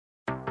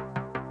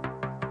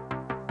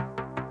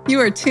You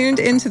are tuned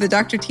into the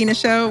Dr. Tina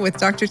Show with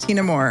Dr.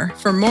 Tina Moore.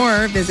 For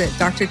more, visit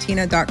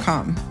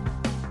drtina.com.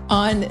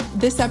 On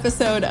this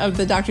episode of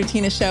the Dr.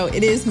 Tina Show,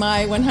 it is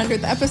my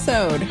 100th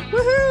episode.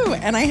 Woohoo!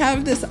 And I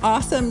have this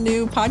awesome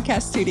new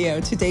podcast studio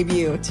to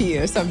debut to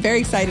you. So I'm very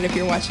excited. If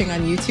you're watching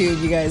on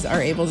YouTube, you guys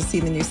are able to see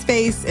the new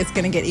space. It's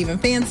going to get even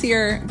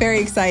fancier. Very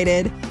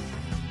excited.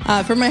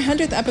 For my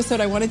 100th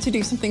episode, I wanted to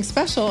do something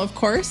special, of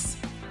course.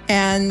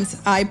 And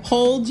I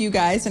polled you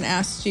guys and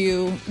asked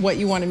you what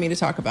you wanted me to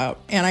talk about.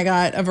 And I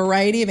got a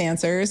variety of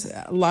answers.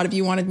 A lot of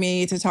you wanted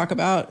me to talk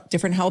about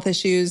different health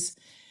issues.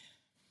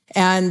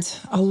 And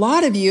a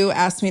lot of you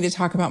asked me to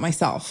talk about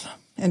myself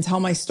and tell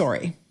my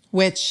story,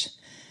 which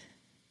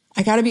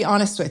I got to be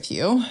honest with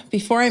you.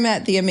 Before I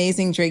met the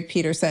amazing Drake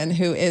Peterson,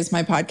 who is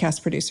my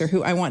podcast producer,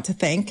 who I want to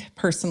thank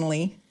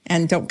personally,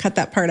 and don't cut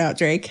that part out,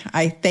 Drake.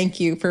 I thank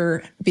you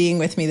for being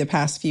with me the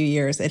past few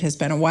years. It has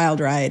been a wild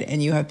ride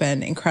and you have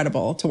been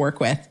incredible to work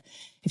with.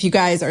 If you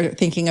guys are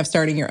thinking of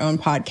starting your own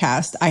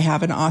podcast, I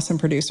have an awesome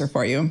producer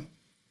for you.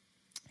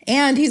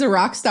 And he's a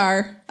rock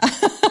star.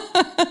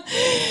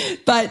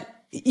 But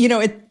you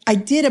know, I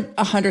did a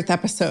 100th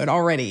episode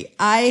already.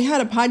 I had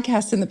a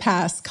podcast in the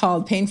past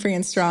called Pain Free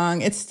and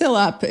Strong. It's still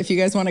up if you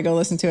guys want to go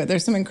listen to it.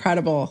 There's some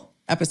incredible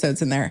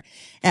episodes in there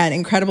and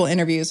incredible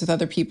interviews with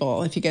other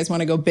people if you guys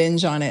want to go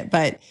binge on it.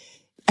 But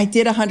I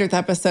did a 100th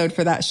episode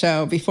for that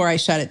show before I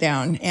shut it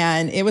down.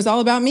 And it was all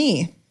about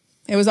me.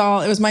 It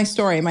was my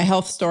story, my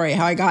health story,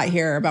 how I got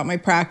here, about my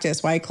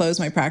practice, why I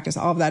closed my practice,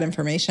 all of that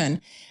information.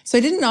 So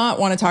I did not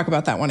want to talk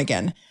about that one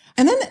again.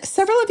 And then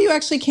several of you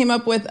actually came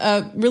up with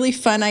a really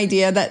fun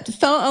idea that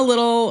felt a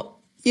little,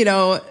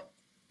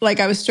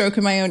 like I was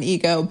stroking my own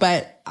ego,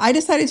 but I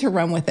decided to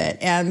run with it.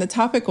 And the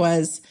topic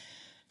was,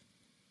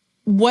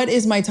 what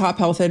is my top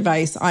health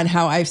advice on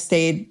how I've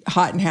stayed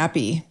hot and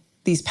happy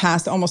these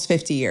past almost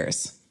 50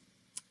 years?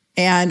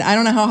 And I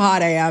don't know how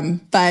hot I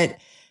am, but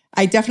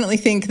I definitely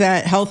think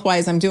that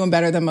health-wise, I'm doing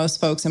better than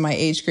most folks in my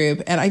age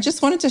group. And I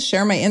just wanted to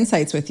share my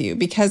insights with you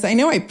because I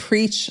know I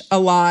preach a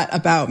lot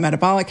about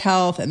metabolic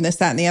health and this,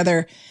 that, and the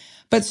other,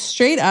 but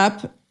straight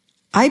up,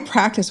 I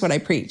practice what I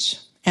preach.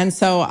 And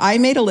so I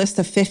made a list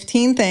of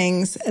 15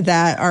 things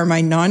that are my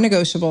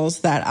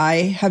non-negotiables that I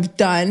have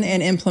done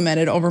and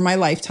implemented over my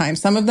lifetime.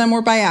 Some of them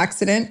were by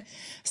accident.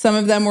 Some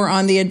of them were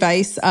on the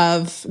advice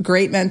of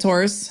great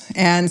mentors,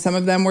 and some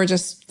of them were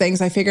just things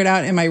I figured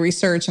out in my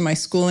research and my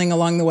schooling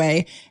along the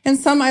way. And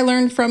some I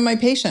learned from my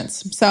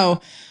patients.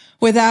 So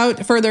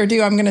without further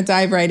ado, I'm going to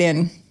dive right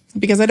in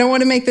because I don't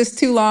want to make this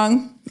too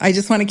long. I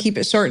just want to keep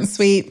it short and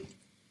sweet.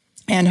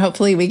 And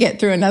hopefully we get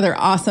through another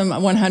awesome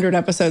 100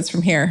 episodes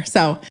from here.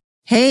 So,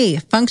 hey,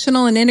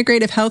 functional and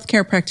integrative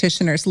healthcare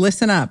practitioners,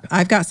 listen up.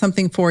 I've got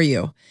something for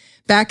you.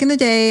 Back in the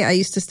day, I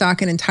used to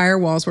stock an entire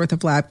wall's worth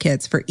of lab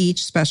kits for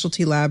each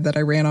specialty lab that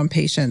I ran on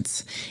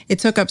patients. It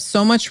took up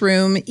so much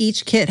room.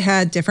 Each kit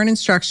had different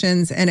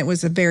instructions, and it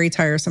was a very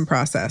tiresome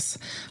process.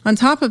 On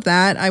top of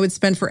that, I would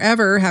spend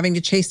forever having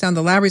to chase down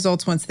the lab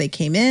results once they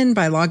came in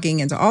by logging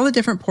into all the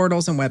different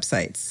portals and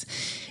websites.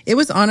 It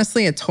was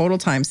honestly a total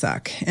time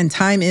suck, and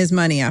time is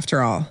money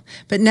after all.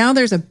 But now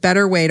there's a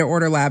better way to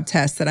order lab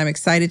tests that I'm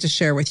excited to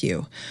share with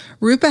you.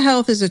 Rupa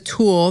Health is a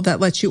tool that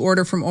lets you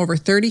order from over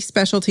 30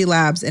 specialty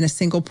labs in a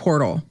single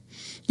portal.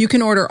 You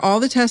can order all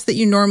the tests that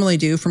you normally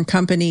do from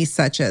companies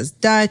such as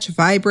Dutch,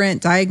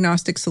 Vibrant,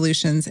 Diagnostic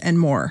Solutions, and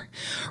more.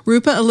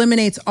 Rupa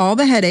eliminates all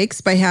the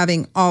headaches by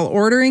having all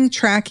ordering,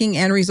 tracking,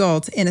 and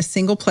results in a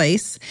single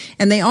place.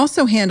 And they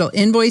also handle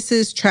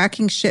invoices,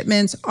 tracking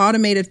shipments,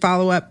 automated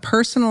follow-up,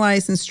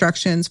 personalized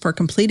instructions for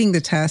completing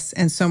the tests,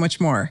 and so much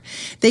more.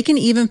 They can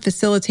even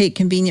facilitate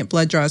convenient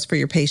blood draws for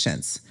your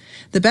patients.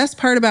 The best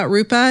part about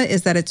Rupa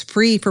is that it's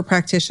free for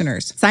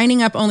practitioners.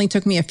 Signing up only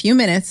took me a few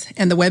minutes,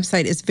 and the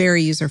website is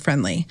very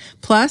user-friendly.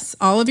 Plus,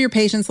 all of your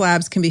patients'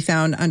 labs can be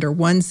found under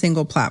one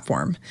single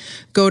platform.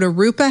 Go to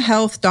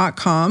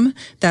rupahealth.com,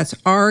 that's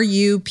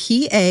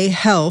R-U-P-A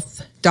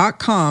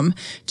health.com,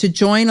 to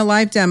join a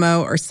live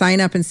demo or sign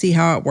up and see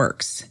how it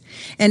works.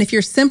 And if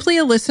you're simply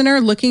a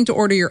listener looking to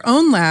order your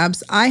own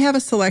labs, I have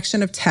a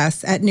selection of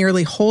tests at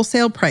nearly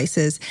wholesale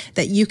prices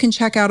that you can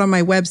check out on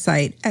my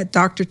website at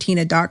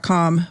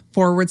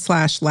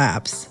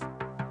drtina.com/labs.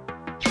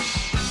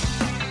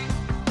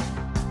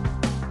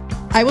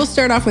 I will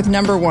start off with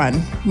number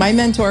one, my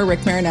mentor,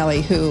 Rick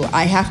Marinelli, who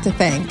I have to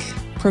thank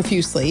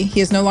profusely. He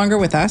is no longer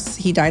with us.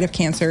 He died of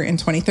cancer in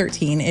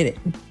 2013. It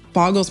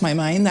boggles my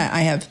mind that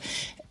I have,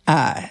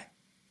 I'm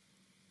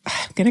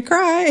going to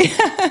cry.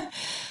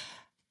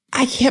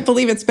 I can't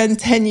believe it's been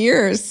 10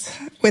 years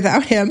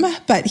without him,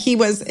 but he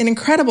was an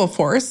incredible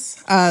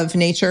force of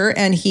nature,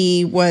 and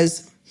he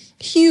was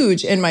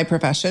huge in my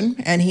profession,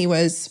 and he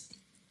was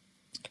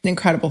an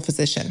incredible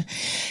physician.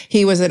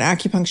 He was an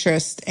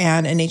acupuncturist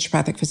and a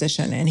naturopathic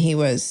physician, and he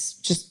was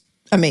just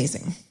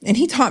amazing. And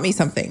he taught me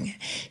something.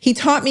 He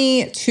taught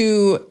me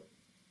to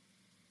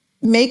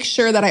make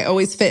sure that I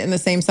always fit in the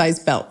same size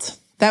belt.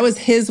 That was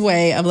his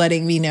way of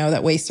letting me know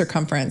that waist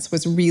circumference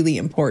was really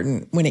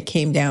important when it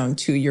came down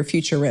to your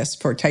future risk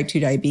for type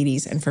 2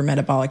 diabetes and for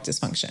metabolic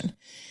dysfunction.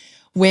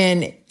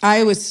 When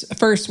I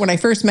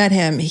first met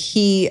him,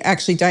 he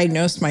actually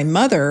diagnosed my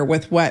mother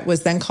with what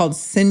was then called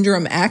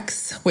Syndrome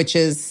X, which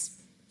is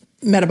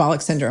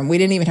metabolic syndrome. We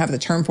didn't even have the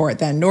term for it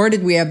then, nor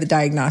did we have the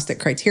diagnostic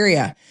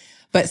criteria.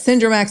 But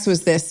Syndrome X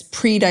was this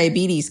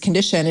pre-diabetes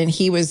condition, and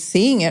he was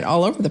seeing it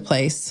all over the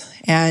place.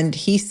 And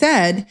he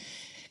said,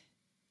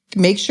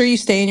 make sure you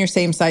stay in your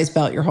same size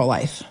belt your whole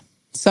life.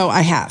 So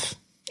I have.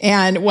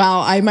 And while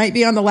I might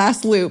be on the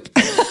last loop,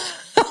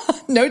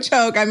 no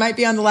joke, I might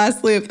be on the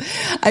last loop,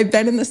 I've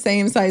been in the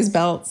same size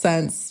belt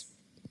since,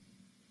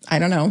 I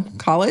don't know,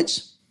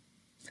 college.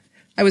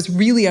 I was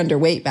really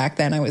underweight back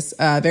then. I was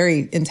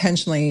very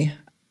intentionally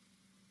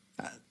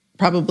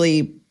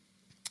probably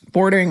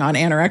bordering on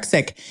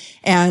anorexic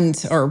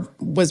or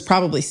was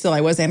probably still,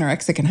 I was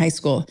anorexic in high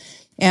school.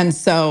 And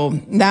so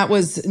that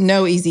was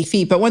no easy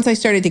feat. But once I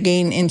started to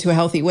gain into a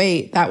healthy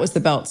weight, that was the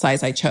belt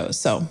size I chose.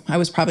 So I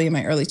was probably in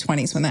my early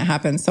 20s when that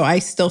happened. So I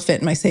still fit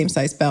in my same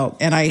size belt.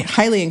 And I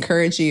highly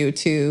encourage you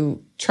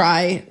to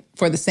try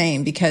for the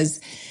same, because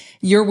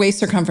your waist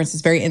circumference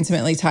is very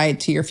intimately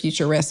tied to your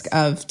future risk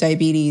of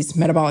diabetes,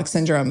 metabolic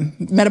syndrome.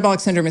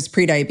 Metabolic syndrome is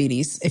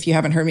prediabetes. If you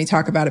haven't heard me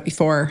talk about it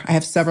before, I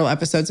have several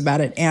episodes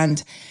about it.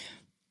 And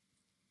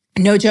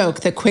no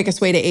joke, the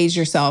quickest way to age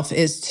yourself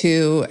is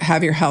to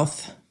have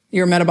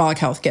your metabolic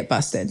health get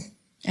busted.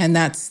 And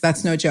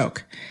that's no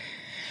joke.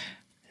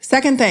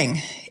 Second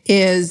thing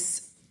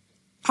is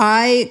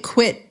I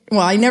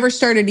never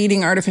started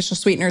eating artificial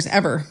sweeteners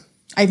ever.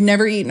 I've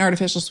never eaten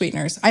artificial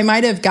sweeteners. I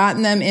might have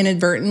gotten them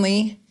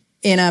inadvertently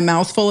in a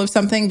mouthful of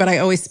something, but I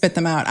always spit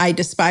them out. I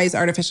despise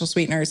artificial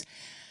sweeteners.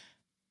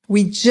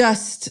 We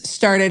just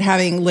started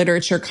having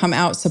literature come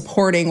out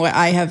supporting what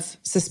I have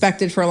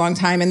suspected for a long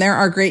time. And there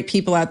are great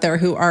people out there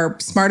who are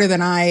smarter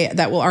than I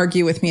that will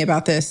argue with me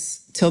about this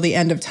till the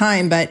end of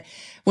time. But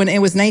when it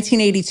was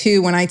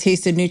 1982, when I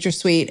tasted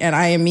NutraSweet and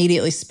I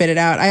immediately spit it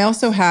out, I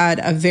also had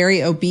a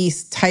very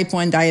obese type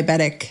 1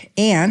 diabetic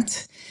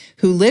aunt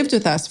who lived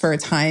with us for a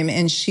time,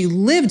 and she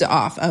lived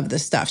off of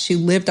this stuff. She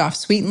lived off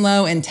Sweet and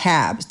Low and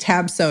Tab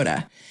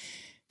soda.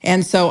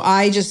 And so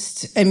I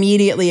just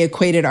immediately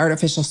equated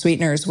artificial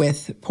sweeteners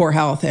with poor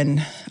health.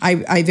 And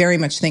I very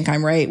much think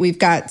I'm right. We've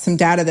got some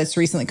data that's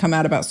recently come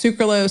out about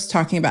sucralose,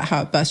 talking about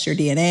how it busts your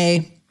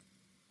DNA.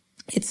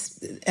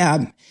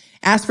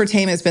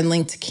 Aspartame has been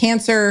linked to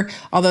cancer,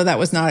 although that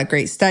was not a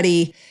great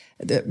study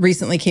that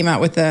recently came out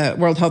with the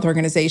World Health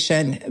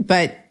Organization.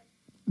 But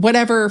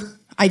whatever,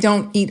 I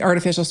don't eat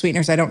artificial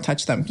sweeteners. I don't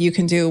touch them. You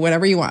can do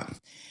whatever you want.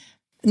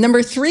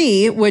 Number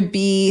 3 would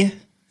be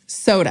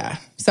soda.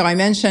 So I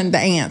mentioned the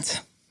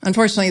aunt.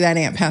 Unfortunately, that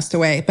aunt passed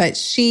away, but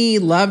she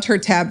loved her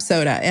Tab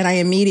soda. And I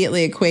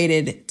immediately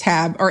equated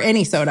Tab, or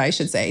any soda, I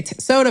should say,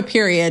 soda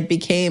period,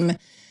 became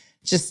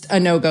just a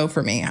no-go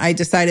for me. I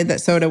decided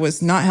that soda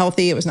was not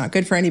healthy. It was not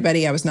good for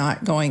anybody. I was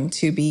not going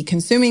to be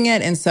consuming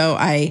it. And so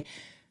I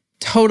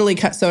totally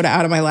cut soda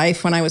out of my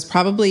life when I was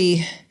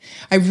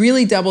I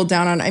really doubled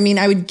down on,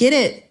 I would get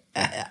it,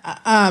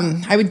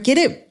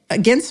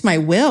 against my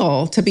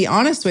will, to be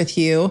honest with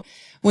you.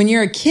 When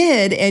you're a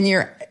kid and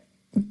you're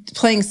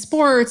playing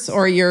sports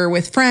or you're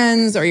with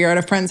friends or you're at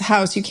a friend's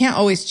house, you can't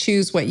always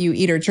choose what you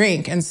eat or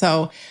drink. And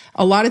so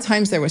a lot of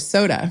times there was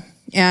soda.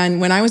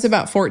 And when I was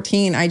about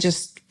 14, I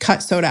just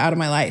cut soda out of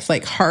my life,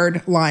 like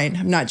hard line.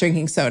 I'm not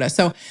drinking soda.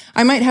 So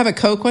I might have a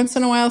Coke once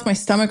in a while if my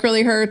stomach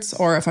really hurts,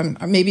 or if I'm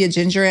maybe a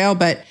ginger ale,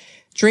 but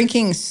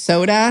drinking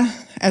soda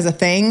as a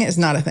thing is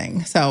not a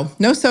thing. So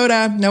no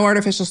soda, no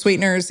artificial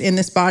sweeteners in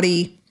this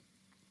body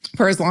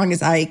for as long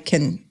as I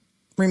can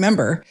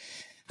remember.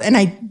 And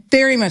I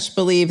very much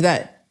believe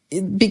that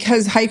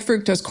because high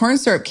fructose corn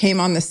syrup came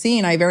on the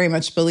scene, I very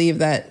much believe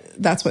that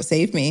that's what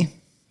saved me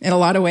in a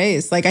lot of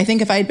ways. Like, I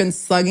think if I had been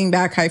slugging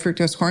back high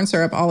fructose corn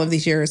syrup all of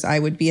these years, I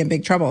would be in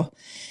big trouble.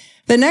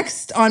 The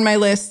next on my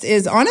list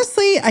is,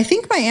 honestly, I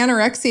think my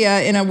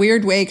anorexia in a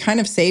weird way kind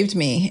of saved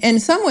me.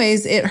 In some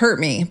ways, it hurt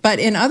me, but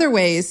in other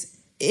ways,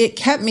 it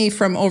kept me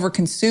from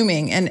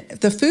over-consuming. And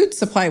the food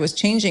supply was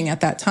changing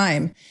at that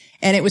time,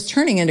 and it was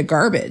turning into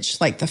garbage.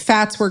 Like, the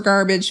fats were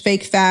garbage,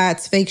 fake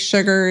fats, fake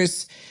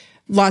sugars,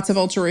 lots of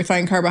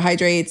ultra-refined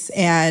carbohydrates.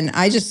 And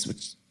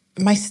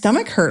my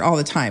stomach hurt all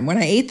the time when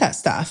I ate that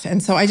stuff.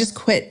 And so I just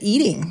quit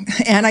eating.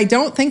 And I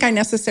don't think I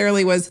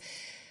necessarily was,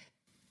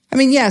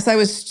 yes, I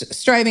was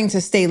striving to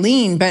stay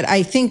lean, but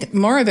I think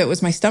more of it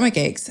was my stomach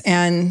aches.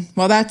 And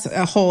while that's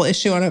a whole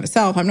issue in of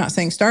itself, I'm not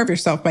saying starve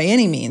yourself by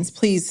any means.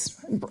 Please,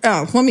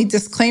 let me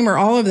disclaimer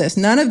all of this.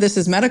 None of this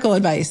is medical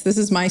advice. This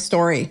is my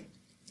story.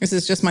 This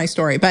is just my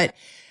story. But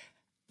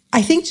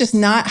I think just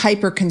not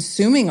hyper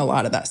consuming a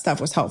lot of that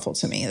stuff was helpful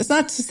to me. It's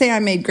not to say I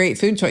made great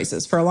food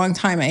choices. For a long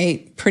time, I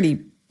ate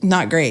pretty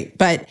not great,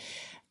 but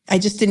I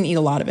just didn't eat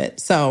a lot of it.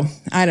 So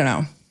I don't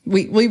know.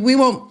 We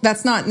won't,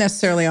 that's not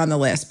necessarily on the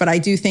list, but I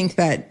do think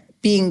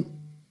that being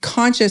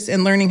conscious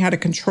and learning how to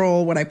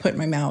control what I put in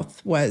my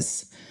mouth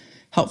was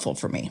helpful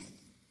for me.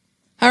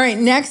 All right.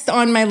 Next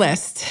on my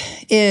list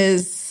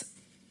is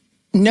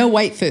no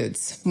white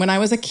foods. When I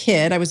was a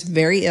kid, I was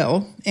very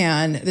ill,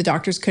 and the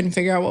doctors couldn't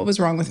figure out what was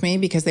wrong with me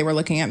because they were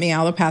looking at me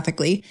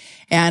allopathically.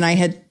 And I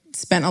had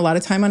spent a lot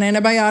of time on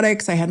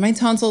antibiotics. I had my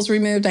tonsils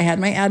removed. I had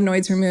my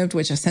adenoids removed,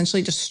 which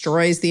essentially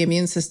destroys the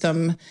immune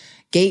system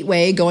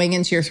gateway going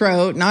into your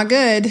throat. Not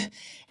good.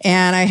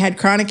 And I had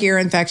chronic ear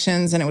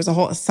infections, and it was a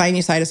whole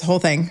sinusitis, whole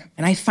thing.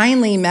 And I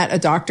finally met a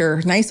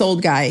doctor, nice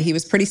old guy. He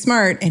was pretty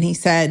smart. And he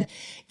said,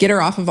 get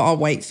her off of all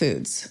white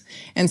foods.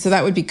 And so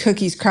that would be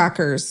cookies,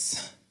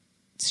 crackers,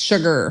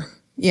 sugar,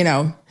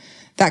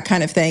 that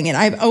kind of thing. And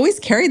I've always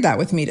carried that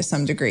with me to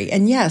some degree.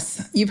 And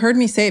yes, you've heard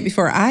me say it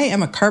before. I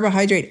am a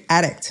carbohydrate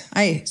addict.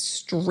 I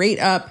straight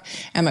up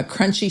am a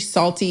crunchy,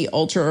 salty,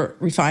 ultra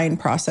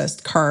refined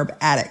processed carb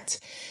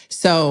addict.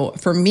 So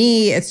for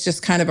me, it's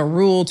just kind of a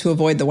rule to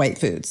avoid the white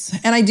foods.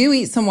 And I do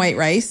eat some white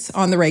rice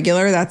on the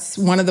regular. That's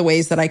one of the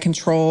ways that I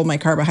control my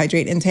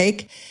carbohydrate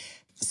intake.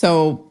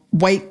 So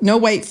no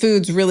white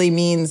foods really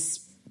means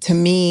to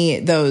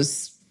me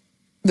those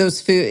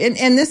food.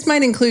 And this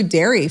might include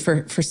dairy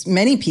for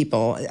many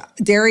people.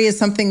 Dairy is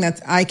something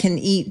that I can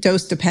eat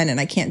dose dependent.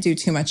 I can't do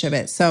too much of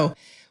it. So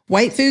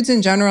white foods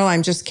in general,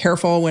 I'm just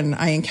careful when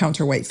I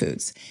encounter white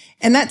foods.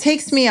 And that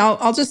takes me,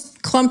 I'll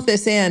just clump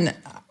this in.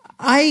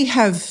 I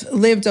have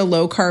lived a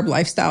low carb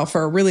lifestyle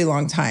for a really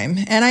long time.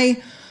 And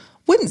I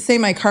wouldn't say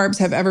my carbs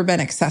have ever been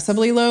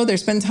excessively low.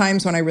 There's been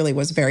times when I really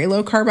was very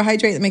low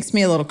carbohydrate. That makes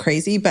me a little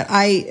crazy. But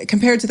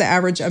compared to the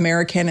average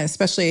American,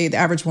 especially the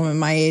average woman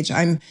my age,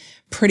 I'm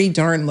pretty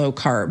darn low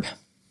carb.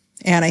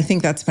 And I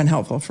think that's been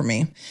helpful for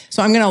me.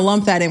 So I'm going to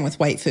lump that in with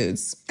white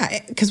foods.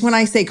 Because when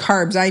I say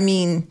carbs, I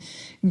mean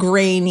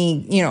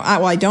grainy,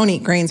 I don't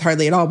eat grains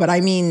hardly at all, but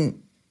I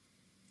mean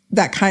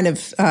that kind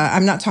of,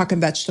 I'm not talking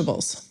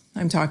vegetables.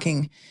 I'm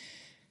talking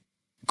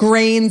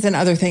grains and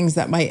other things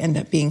that might end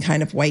up being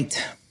kind of white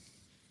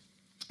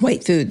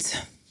foods.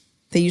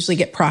 They usually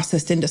get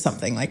processed into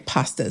something like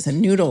pastas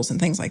and noodles and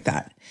things like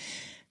that.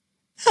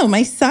 Oh,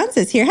 my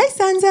Sansa's here. Hi,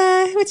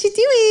 Sansa. What you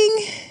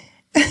doing?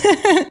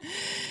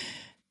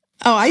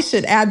 Oh, I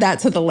should add that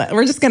to the list.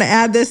 We're just going to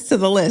add this to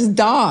the list.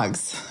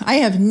 Dogs. I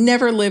have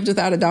never lived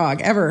without a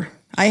dog, ever.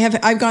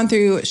 I've gone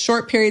through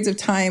short periods of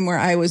time where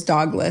I was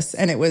dogless,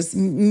 and it was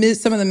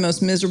some of the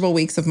most miserable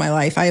weeks of my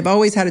life. I have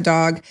always had a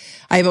dog.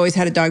 I've always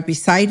had a dog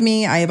beside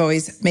me. I have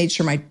always made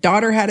sure my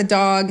daughter had a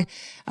dog.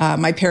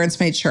 My parents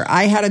made sure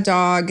I had a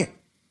dog.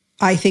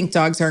 I think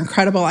dogs are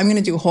incredible. I'm going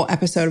to do a whole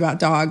episode about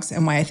dogs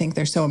and why I think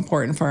they're so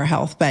important for our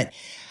health. But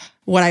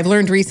what I've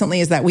learned recently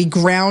is that we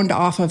ground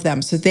off of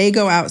them. So they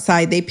go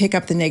outside, they pick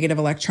up the negative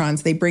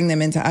electrons, they bring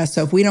them into us.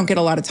 So if we don't get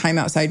a lot of time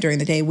outside during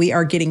the day, we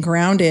are getting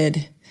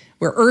grounded.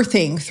 We're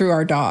earthing through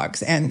our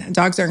dogs, and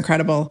dogs are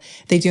incredible.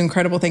 They do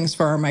incredible things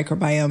for our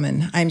microbiome,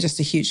 and I'm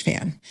just a huge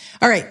fan.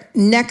 All right,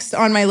 next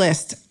on my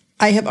list,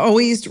 I have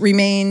always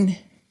remained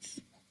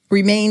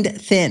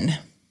thin.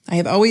 I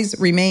have always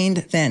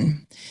remained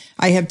thin.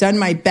 I have done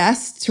my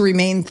best to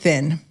remain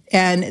thin.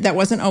 And that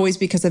wasn't always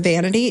because of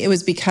vanity. It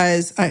was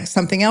because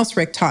something else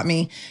Rick taught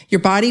me.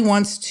 Your body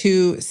wants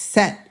to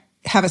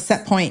have a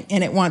set point,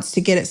 and it wants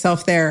to get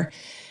itself there,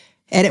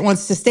 and it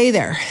wants to stay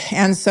there.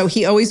 And so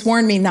he always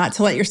warned me not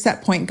to let your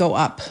set point go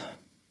up.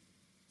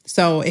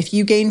 So if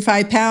you gain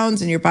 5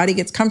 pounds and your body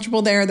gets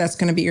comfortable there, that's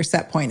going to be your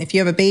set point. If you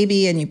have a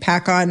baby and you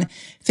pack on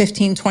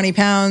 15, 20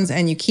 pounds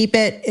and you keep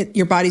it,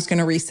 your body's going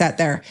to reset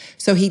there.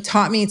 So he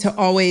taught me to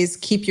always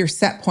keep your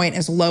set point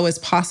as low as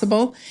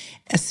possible,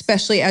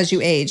 especially as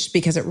you age,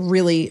 because it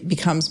really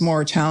becomes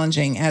more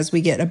challenging as we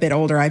get a bit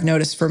older. I've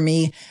noticed for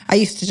me, I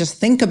used to just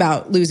think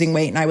about losing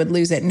weight and I would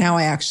lose it. Now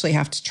I actually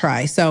have to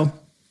try. So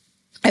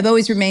I've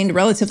always remained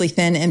relatively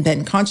thin and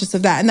been conscious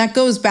of that. And that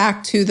goes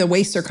back to the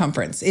waist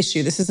circumference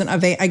issue. This isn't,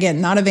 again,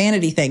 not a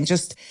vanity thing,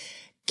 just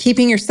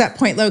keeping your set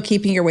point low,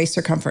 keeping your waist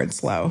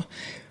circumference low.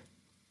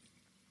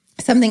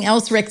 Something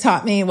else Rick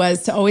taught me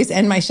was to always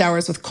end my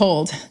showers with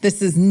cold.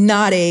 This is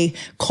not a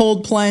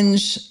cold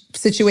plunge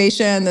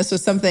situation. This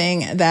was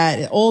something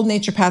that old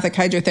naturopathic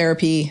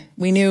hydrotherapy,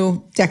 we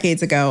knew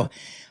decades ago.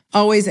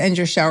 Always end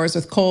your showers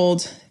with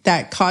cold.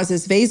 That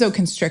causes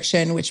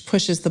vasoconstriction, which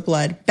pushes the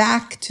blood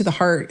back to the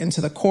heart and to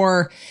the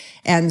core.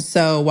 And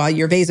so while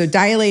you're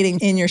vasodilating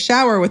in your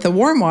shower with the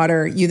warm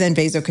water, you then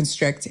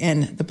vasoconstrict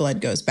and the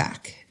blood goes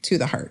back to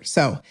the heart.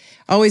 So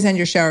always end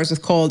your showers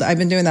with cold. I've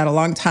been doing that a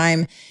long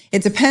time.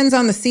 It depends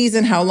on the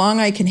season, how long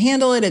I can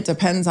handle it. It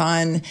depends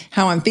on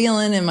how I'm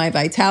feeling and my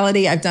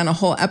vitality. I've done a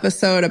whole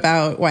episode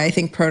about why I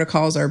think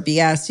protocols are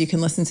BS. You can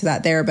listen to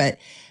that there, but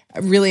I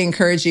really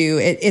encourage you.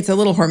 It's a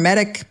little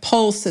hormetic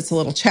pulse. It's a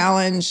little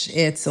challenge.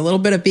 It's a little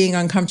bit of being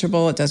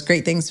uncomfortable. It does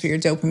great things for your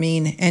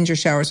dopamine. End your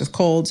showers with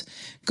cold.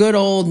 Good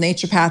old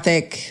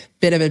naturopathic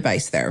bit of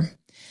advice there.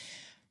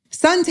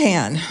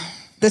 Suntan.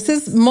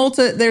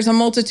 There's a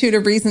multitude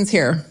of reasons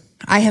here.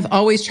 I have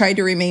always tried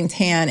to remain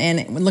tan.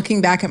 And when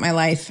looking back at my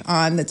life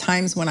on the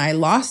times when I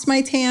lost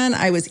my tan,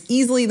 I was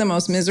easily the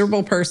most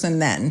miserable person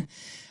then.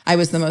 I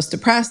was the most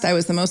depressed. I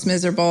was the most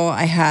miserable.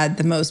 I had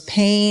the most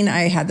pain.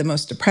 I had the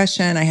most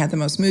depression. I had the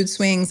most mood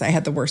swings. I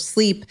had the worst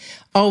sleep,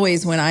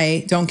 always when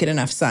I don't get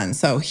enough sun.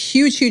 So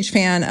huge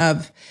fan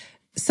of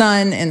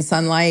sun and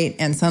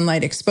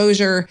sunlight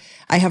exposure.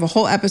 I have a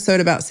whole episode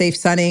about safe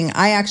sunning.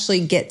 I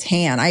actually get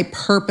tan. I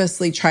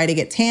purposely try to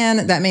get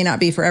tan. That may not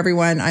be for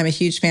everyone. I'm a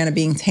huge fan of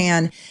being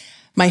tan.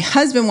 My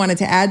husband wanted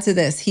to add to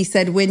this. He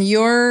said, when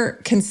you're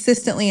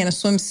consistently in a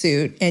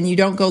swimsuit and you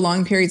don't go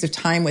long periods of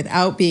time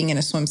without being in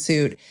a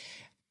swimsuit,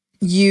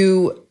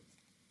 you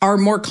are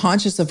more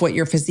conscious of what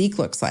your physique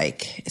looks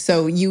like.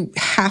 So you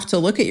have to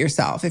look at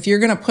yourself. If you're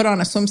going to put on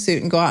a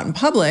swimsuit and go out in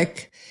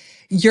public,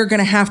 you're going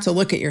to have to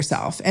look at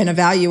yourself and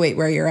evaluate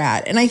where you're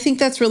at. And I think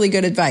that's really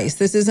good advice.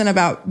 This isn't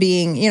about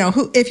being,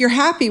 if you're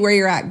happy where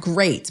you're at,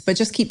 great, but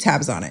just keep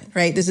tabs on it,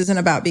 right? This isn't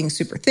about being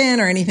super thin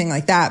or anything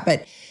like that,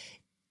 but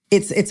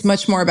it's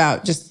much more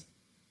about just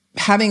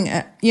having,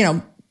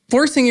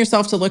 forcing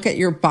yourself to look at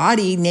your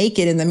body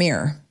naked in the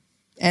mirror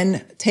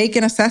and take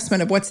an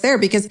assessment of what's there.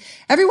 Because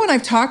everyone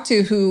I've talked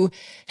to who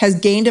has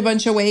gained a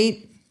bunch of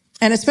weight,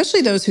 and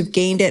especially those who've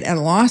gained it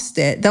and lost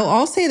it, they'll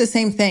all say the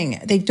same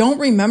thing. They don't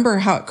remember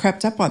how it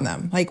crept up on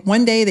them. Like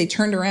one day they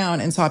turned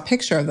around and saw a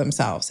picture of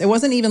themselves. It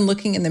wasn't even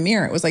looking in the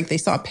mirror. It was like they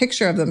saw a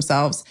picture of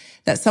themselves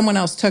that someone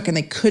else took and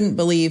they couldn't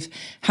believe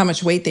how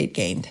much weight they'd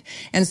gained.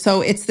 And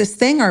so it's this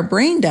thing our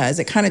brain does.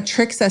 It kind of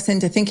tricks us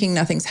into thinking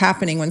nothing's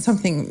happening when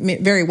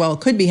something very well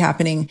could be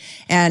happening.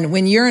 And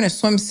when you're in a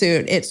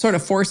swimsuit, it sort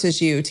of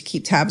forces you to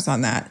keep tabs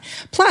on that.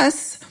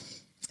 Plus,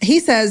 he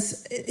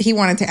says he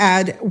wanted to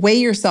add, weigh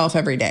yourself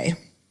every day.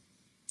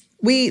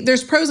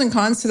 There's pros and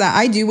cons to that.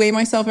 I do weigh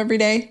myself every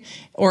day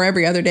or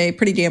every other day,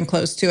 pretty damn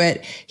close to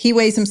it. He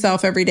weighs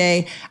himself every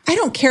day. I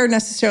don't care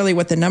necessarily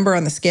what the number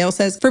on the scale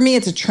says. For me,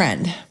 it's a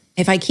trend.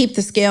 If I keep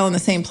the scale in the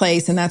same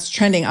place and that's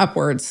trending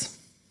upwards,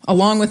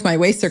 along with my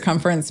waist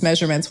circumference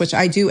measurements, which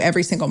I do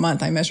every single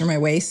month, I measure my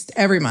waist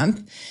every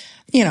month.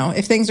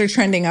 If things are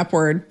trending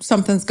upward,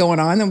 something's going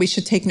on, then we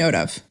should take note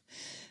of.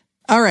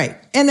 All right.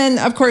 And then,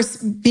 of course,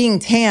 being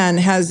tan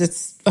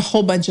has a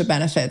whole bunch of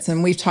benefits.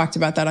 And we've talked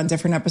about that on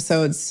different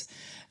episodes.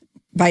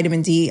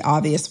 Vitamin D,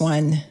 obvious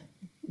one,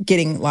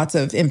 getting lots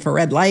of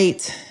infrared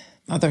light.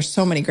 Oh, there's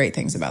so many great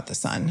things about the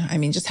sun. I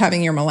mean, just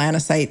having your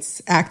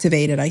melanocytes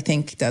activated, I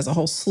think, does a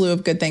whole slew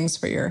of good things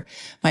for your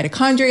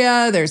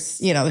mitochondria.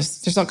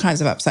 There's all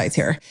kinds of upsides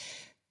here.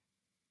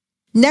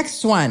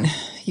 Next one.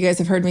 You guys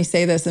have heard me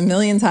say this a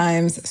million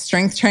times.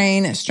 Strength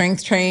train,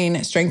 strength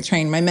train, strength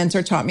train. My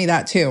mentor taught me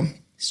that too.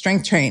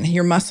 Strength train.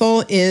 Your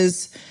muscle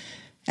is,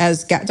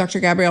 as Dr.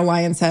 Gabrielle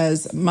Lyon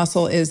says,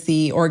 muscle is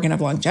the organ of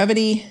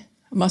longevity.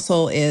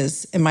 Muscle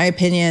is, in my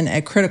opinion,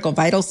 a critical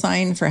vital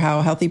sign for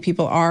how healthy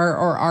people are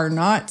or are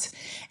not.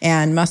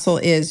 And muscle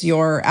is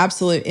your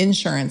absolute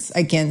insurance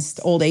against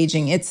old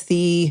aging. It's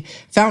the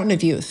fountain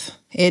of youth.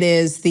 It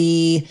is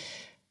the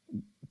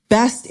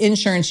best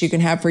insurance you can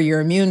have for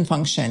your immune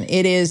function.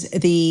 It is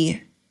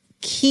the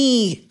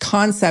key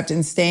concept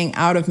in staying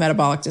out of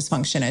metabolic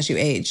dysfunction as you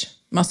age.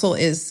 Muscle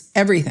is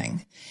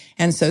everything.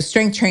 And so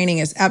strength training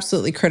is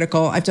absolutely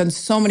critical. I've done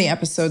so many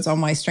episodes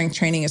on why strength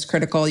training is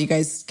critical. You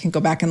guys can go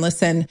back and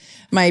listen.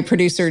 My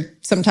producer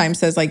sometimes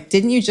says,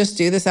 didn't you just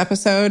do this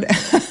episode?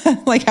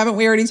 Haven't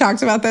we already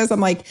talked about this?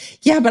 I'm like,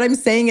 yeah, but I'm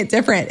saying it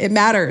different. It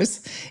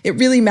matters. It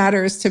really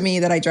matters to me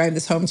that I drive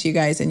this home to you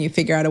guys and you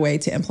figure out a way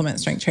to implement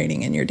strength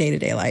training in your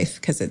day-to-day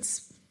life because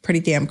it's pretty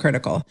damn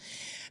critical.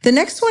 The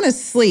next one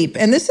is sleep.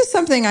 And this is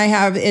something I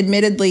have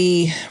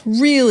admittedly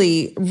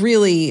really,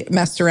 really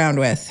messed around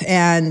with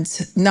and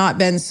not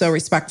been so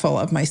respectful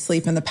of my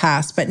sleep in the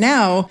past. But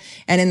now,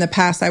 and in the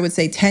past, I would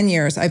say 10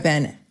 years, I've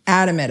been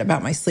adamant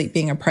about my sleep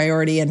being a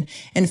priority. And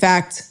in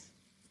fact,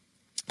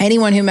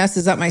 anyone who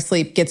messes up my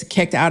sleep gets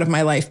kicked out of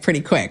my life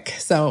pretty quick.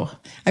 So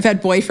I've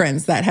had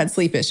boyfriends that had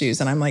sleep issues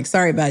and I'm like,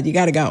 sorry, bud, you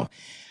got to go.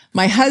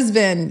 My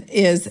husband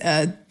is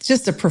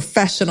just a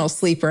professional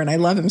sleeper and I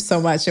love him so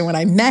much. And when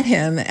I met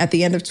him at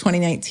the end of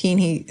 2019,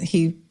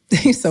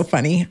 he's so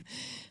funny.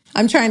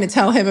 I'm trying to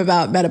tell him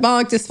about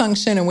metabolic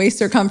dysfunction and waist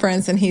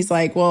circumference. And he's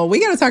like, well,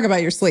 we got to talk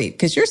about your sleep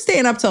because you're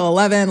staying up till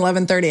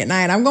 11:30 at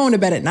night. I'm going to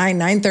bed at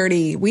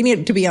 9:30. We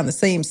need to be on the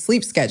same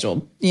sleep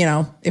schedule.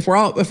 If we're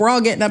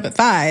all getting up at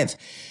 5.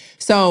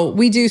 So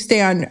we do stay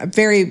on a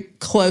very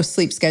close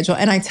sleep schedule.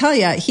 And I tell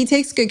you, he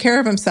takes good care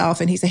of himself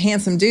and he's a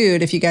handsome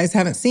dude if you guys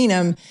haven't seen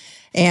him.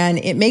 And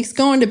it makes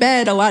going to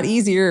bed a lot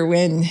easier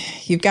when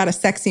you've got a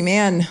sexy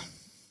man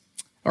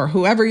or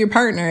whoever your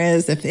partner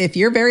is. If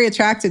you're very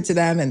attracted to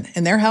them and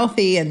they're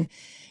healthy and,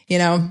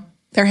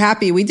 they're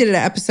happy. We did an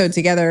episode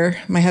together,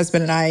 my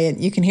husband and I, and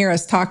you can hear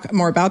us talk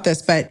more about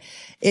this, but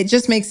it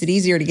just makes it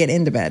easier to get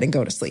into bed and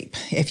go to sleep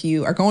if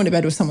you are going to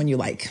bed with someone you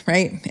like,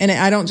 right? And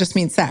I don't just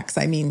mean sex.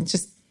 I mean,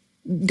 just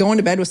going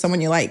to bed with someone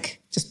you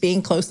like, just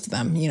being close to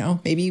them,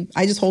 maybe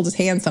I just hold his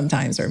hand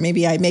sometimes, or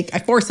maybe I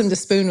force him to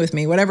spoon with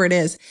me, whatever it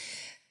is.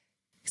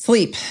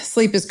 Sleep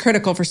is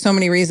critical for so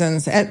many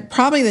reasons.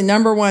 Probably the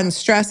number one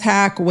stress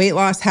hack, weight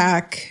loss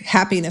hack,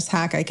 happiness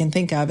hack I can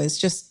think of is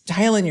just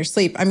dial in your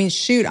sleep. I mean,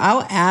 shoot,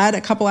 I'll add a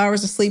couple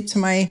hours of sleep to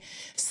my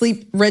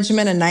sleep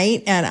regimen a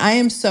night, and I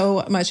am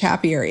so much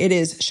happier. It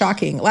is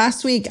shocking.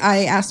 Last week,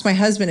 I asked my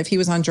husband if he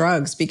was on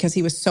drugs because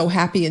he was so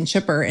happy and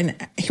chipper,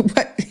 and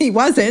he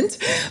wasn't.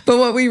 But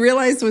what we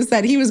realized was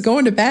that he was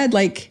going to bed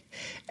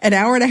an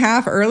hour and a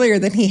half earlier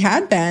than he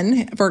had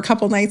been for a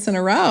couple nights in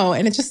a row.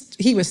 And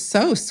he was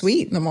so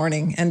sweet in the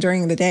morning and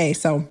during the day.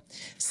 So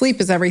sleep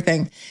is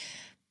everything.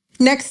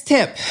 Next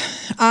tip,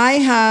 I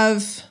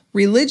have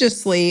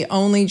religiously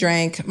only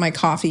drank my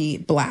coffee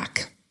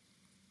black,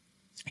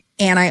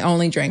 and I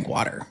only drank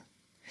water.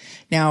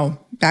 Now,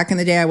 back in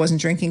the day, I wasn't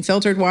drinking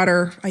filtered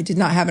water. I did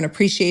not have an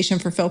appreciation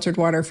for filtered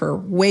water for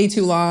way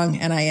too long,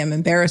 and I am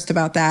embarrassed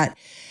about that.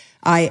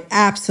 I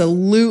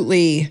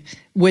absolutely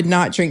would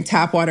not drink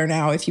tap water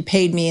now if you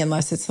paid me,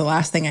 unless it's the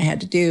last thing I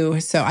had to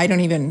do. So I don't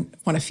even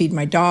want to feed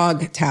my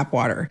dog tap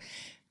water.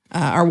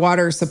 Our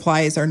water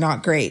supplies are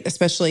not great,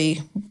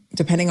 especially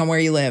depending on where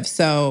you live.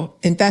 So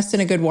invest in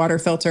a good water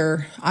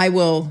filter. I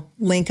will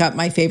link up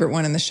my favorite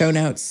one in the show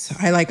notes.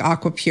 I like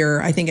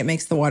AquaPure. I think it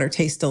makes the water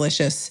taste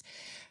delicious.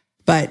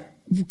 But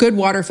good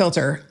water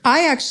filter.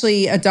 I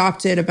actually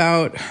adopted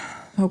about,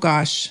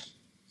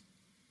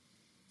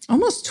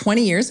 almost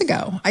 20 years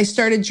ago, I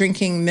started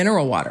drinking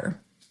mineral water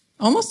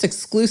almost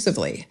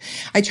exclusively.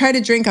 I try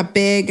to drink a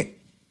big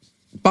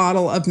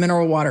bottle of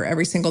mineral water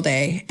every single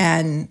day.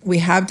 And we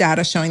have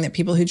data showing that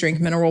people who drink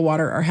mineral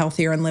water are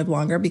healthier and live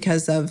longer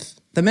because of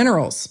the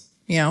minerals,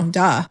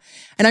 duh.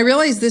 And I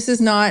realize this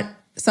is not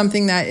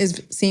something that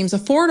seems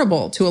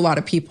affordable to a lot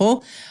of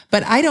people,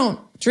 but I don't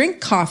drink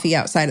coffee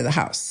outside of the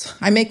house.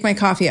 I make my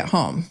coffee at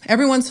home.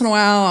 Every once in a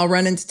while, I'll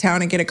run into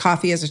town and get a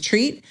coffee as a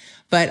treat,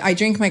 but I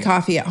drink my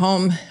coffee at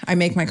home. I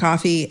make my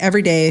coffee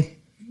every day.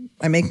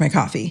 I make my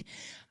coffee.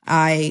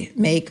 I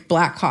make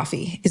black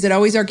coffee. Is it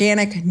always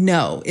organic?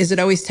 No. Is it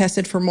always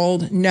tested for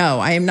mold? No.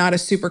 I am not a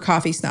super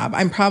coffee snob.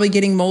 I'm probably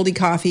getting moldy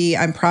coffee.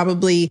 I'm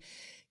probably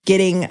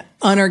getting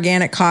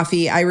unorganic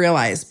coffee, I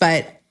realize,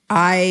 but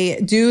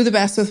I do the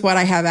best with what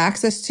I have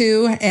access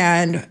to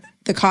and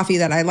the coffee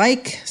that I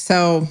like.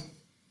 So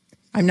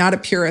I'm not a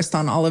purist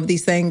on all of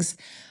these things,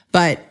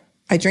 but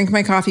I drink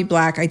my coffee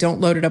black. I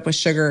don't load it up with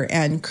sugar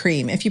and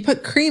cream. If you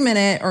put cream in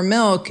it or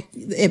milk,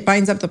 it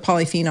binds up the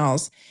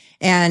polyphenols.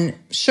 And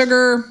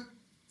sugar,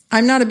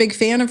 I'm not a big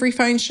fan of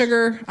refined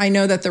sugar. I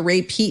know that the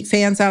Ray Peat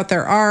fans out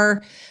there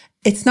are.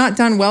 It's not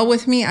done well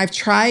with me. I've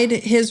tried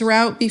his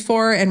route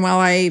before, and while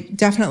I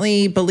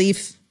definitely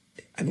believe,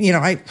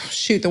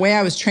 the way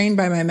I was trained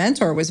by my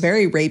mentor was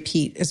very Ray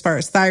Peat as far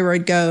as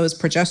thyroid goes,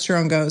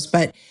 progesterone goes,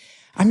 but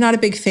I'm not a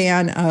big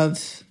fan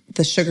of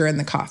the sugar in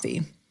the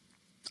coffee.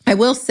 I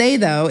will say,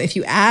 though, if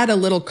you add a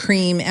little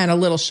cream and a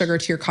little sugar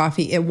to your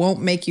coffee, it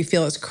won't make you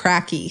feel as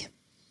cracky.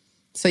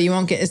 So you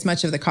won't get as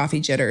much of the coffee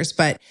jitters,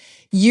 but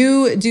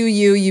you do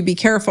you be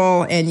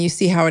careful and you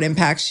see how it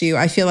impacts you.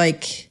 I feel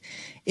like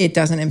it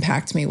doesn't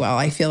impact me well.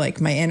 I feel like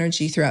my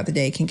energy throughout the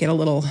day can get a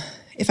little,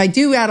 if I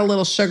do add a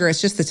little sugar,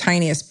 it's just the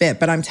tiniest bit,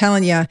 but I'm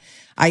telling you,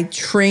 I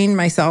trained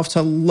myself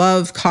to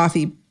love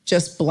coffee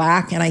just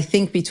black. And I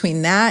think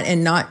between that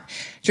and not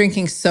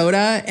drinking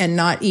soda and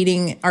not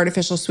eating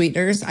artificial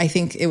sweeteners, I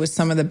think it was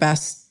some of the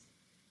best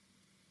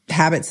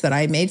habits that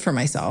I made for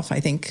myself. I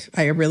think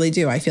I really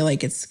do. I feel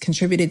like it's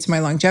contributed to my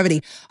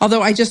longevity.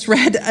 Although I just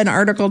read an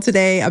article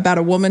today about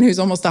a woman who's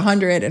almost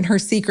 100 and her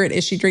secret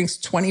is she drinks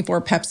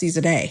 24 Pepsis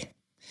a day.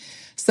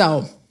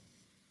 So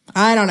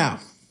I don't know.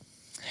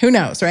 Who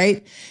knows,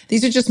 right?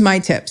 These are just my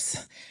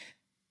tips.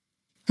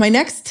 My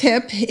next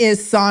tip is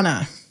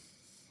sauna.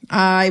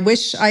 I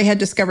wish I had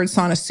discovered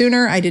sauna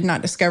sooner. I did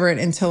not discover it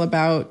until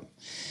about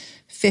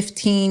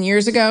 15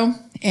 years ago,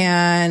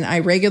 and I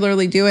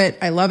regularly do it.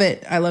 I love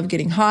it. I love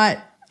getting hot.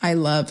 I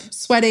love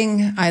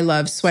sweating. I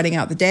love sweating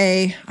out the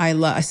day. I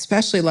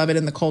especially love it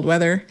in the cold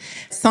weather.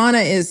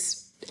 Sauna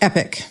is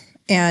epic,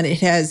 and it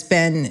has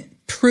been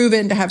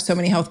proven to have so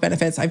many health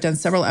benefits. I've done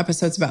several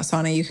episodes about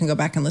sauna you can go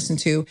back and listen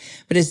to,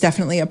 but it's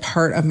definitely a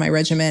part of my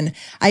regimen.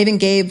 I even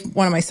gave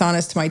one of my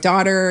saunas to my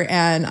daughter,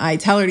 and I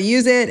tell her to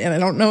use it, and I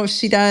don't know if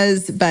she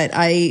does, but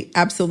I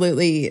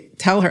absolutely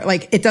tell her,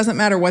 like, it doesn't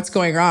matter what's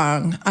going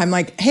wrong. I'm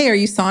like, hey, are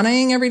you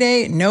saunaing every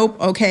day? Nope.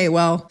 Okay,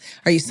 well,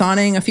 are you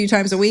saunaing a few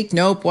times a week?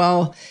 Nope.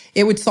 Well,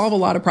 it would solve a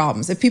lot of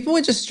problems. If people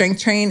would just strength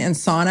train and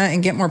sauna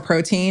and get more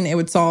protein, it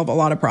would solve a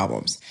lot of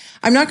problems.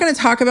 I'm not going to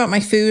talk about my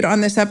food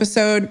on this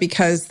episode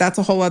because that's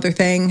a whole other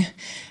thing.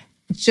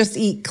 Just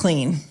eat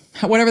clean.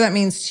 Whatever that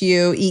means to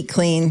you, eat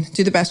clean,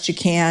 do the best you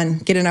can,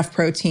 get enough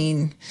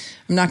protein.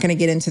 I'm not going to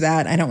get into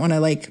that. I don't want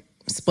to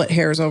split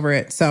hairs over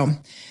it. So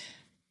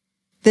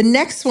the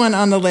next one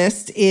on the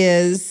list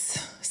is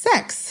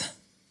sex.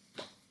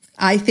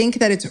 I think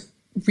that it's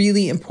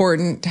really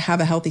important to have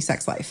a healthy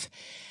sex life.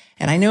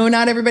 And I know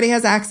not everybody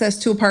has access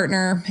to a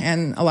partner,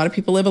 and a lot of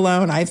people live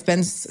alone. I've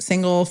been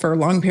single for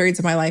long periods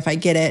of my life. I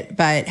get it.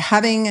 But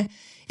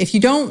if you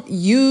don't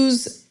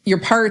use your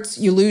parts,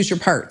 you lose your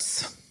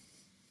parts.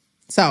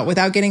 So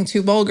without getting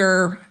too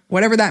vulgar,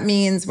 whatever that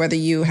means, whether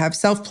you have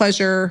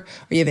self-pleasure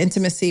or you have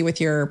intimacy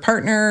with your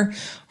partner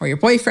or your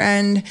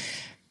boyfriend,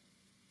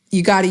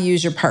 you got to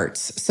use your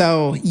parts.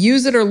 So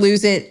use it or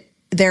lose it.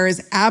 There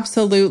is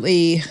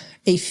absolutely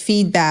a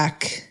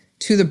feedback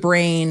to the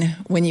brain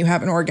when you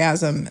have an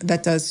orgasm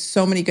that does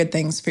so many good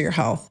things for your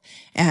health.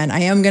 And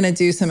I am going to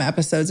do some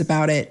episodes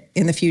about it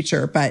in the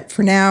future. But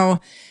for now,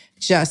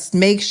 Just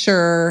make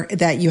sure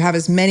that you have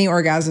as many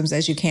orgasms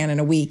as you can in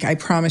a week. I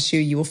promise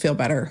you will feel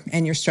better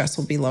and your stress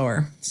will be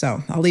lower.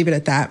 So I'll leave it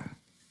at that.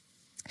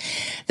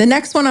 The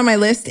next one on my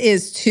list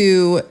is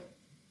to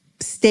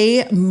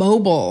stay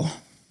mobile.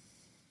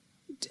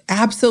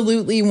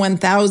 Absolutely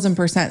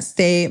 1000%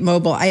 stay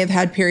mobile. I have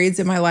had periods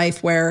in my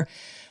life where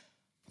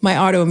my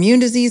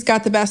autoimmune disease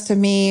got the best of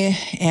me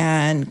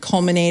and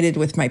culminated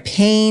with my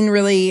pain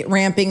really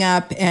ramping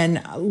up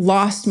and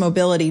lost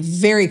mobility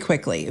very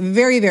quickly,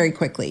 very, very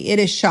quickly. It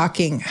is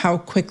shocking how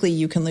quickly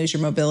you can lose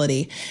your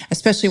mobility,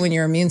 especially when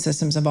your immune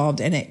system's involved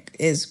and it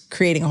is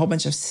creating a whole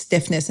bunch of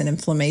stiffness and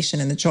inflammation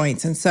in the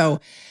joints. And so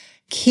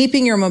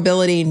keeping your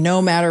mobility no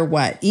matter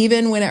what,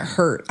 even when it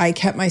hurt, I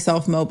kept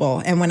myself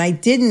mobile. And when I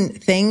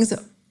didn't,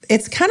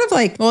 it's kind of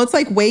like, it's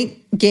like weight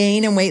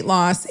gain and weight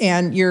loss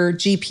and your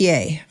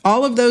GPA.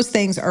 All of those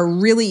things are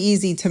really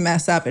easy to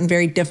mess up and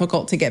very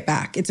difficult to get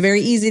back. It's very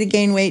easy to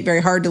gain weight,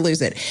 very hard to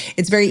lose it.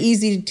 It's very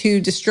easy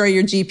to destroy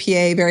your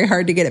GPA, very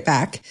hard to get it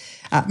back.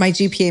 My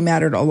GPA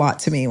mattered a lot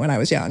to me when I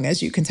was young,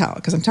 as you can tell,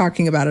 because I'm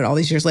talking about it all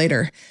these years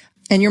later.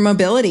 And your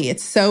mobility,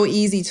 it's so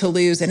easy to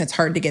lose and it's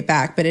hard to get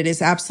back, but it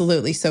is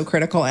absolutely so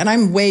critical. And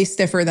I'm way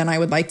stiffer than I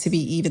would like to be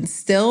even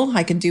still.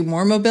 I could do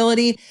more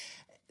mobility,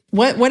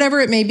 whatever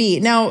it may be.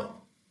 Now,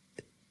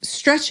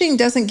 stretching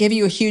doesn't give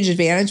you a huge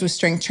advantage with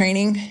strength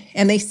training.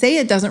 And they say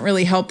it doesn't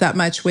really help that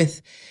much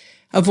with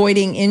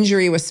avoiding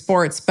injury with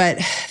sports, but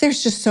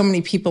there's just so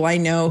many people I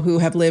know who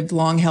have lived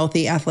long,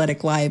 healthy,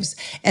 athletic lives,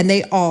 and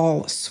they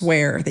all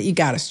swear that you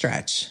got to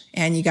stretch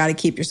and you got to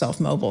keep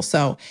yourself mobile.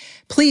 So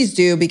please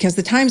do, because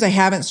the times I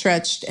haven't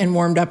stretched and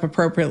warmed up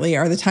appropriately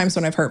are the times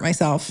when I've hurt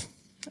myself.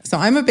 So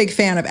I'm a big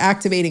fan of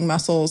activating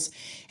muscles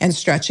and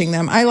stretching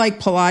them. I like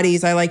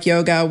Pilates, I like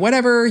yoga,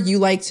 whatever you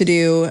like to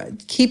do,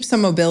 keep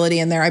some mobility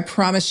in there. I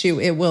promise you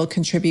it will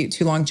contribute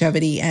to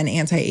longevity and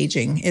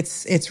anti-aging.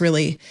 It's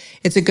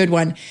a good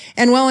one.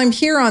 And while I'm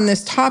here on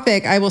this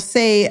topic, I will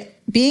say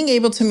being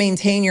able to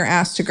maintain your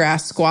ass to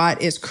grass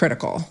squat is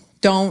critical.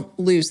 Don't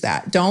lose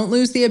that. Don't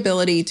lose the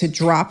ability to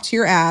drop to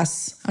your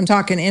ass. I'm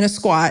talking in a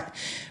squat,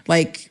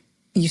 like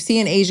you see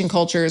in Asian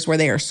cultures where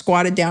they are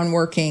squatted down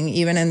working,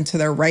 even into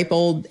their ripe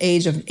old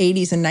age of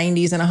 80s and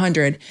 90s and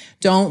 100.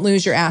 Don't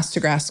lose your ass to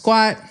grass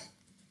squat.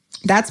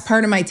 That's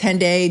part of my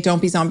 10-day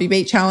Don't Be Zombie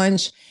Bait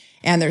challenge.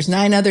 And there's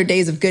 9 other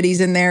days of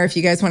goodies in there. If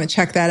you guys want to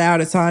check that out,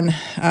 it's on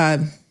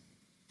my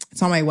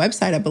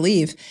website, I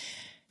believe.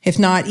 If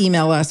not,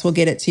 email us. We'll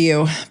get it to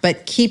you.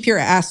 But keep your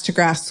ass to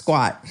grass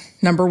squat,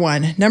 number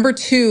 1. Number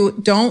 2,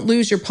 don't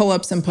lose your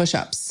pull-ups and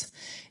push-ups.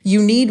 You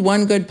need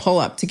one good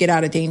pull-up to get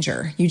out of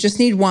danger. You just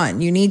need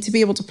one. You need to be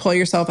able to pull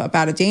yourself up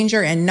out of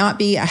danger and not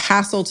be a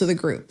hassle to the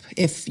group.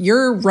 If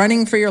you're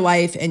running for your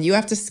life and you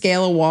have to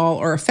scale a wall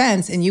or a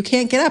fence and you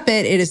can't get up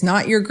it, it is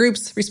not your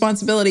group's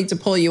responsibility to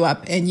pull you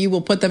up, and you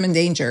will put them in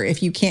danger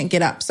if you can't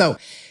get up. So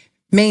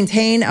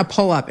maintain a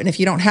pull-up. And if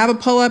you don't have a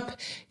pull-up,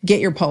 get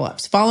your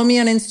pull-ups. Follow me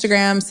on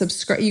Instagram.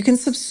 Subscribe. You can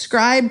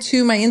subscribe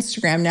to my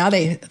Instagram. Now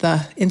the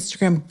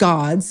Instagram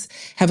gods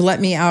have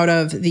let me out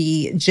of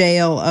the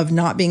jail of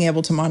not being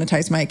able to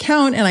monetize my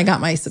account. And I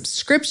got my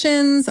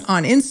subscriptions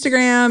on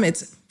Instagram.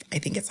 I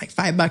think it's like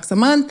 $5 a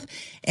month.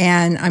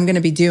 And I'm going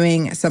to be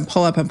doing some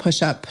pull-up and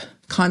push-up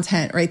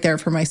content right there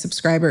for my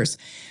subscribers.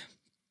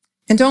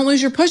 And don't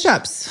lose your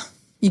push-ups.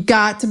 You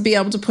got to be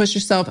able to push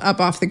yourself up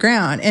off the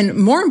ground. And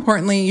more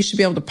importantly, you should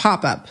be able to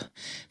pop up.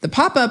 The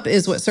pop up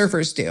is what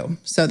surfers do.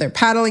 So they're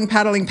paddling.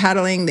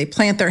 They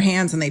plant their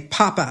hands and they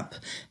pop up.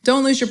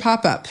 Don't lose your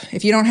pop up.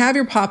 If you don't have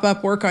your pop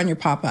up, work on your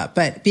pop up.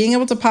 But being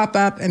able to pop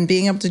up and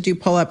being able to do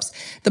pull-ups,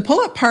 the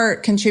pull-up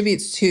part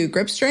contributes to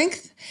grip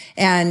strength.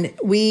 And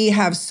we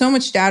have so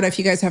much data. If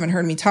you guys haven't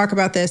heard me talk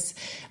about this,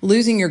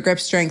 losing your grip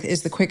strength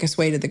is the quickest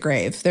way to the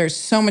grave. There's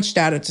so much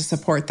data to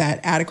support that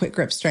adequate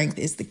grip strength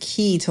is the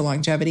key to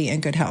longevity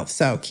and good health.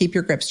 So keep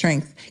your grip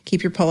strength,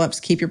 keep your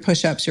pull-ups, keep your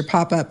push-ups, your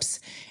pop-ups,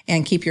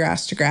 and keep your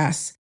ass to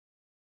grass.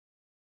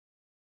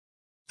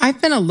 I've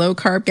been a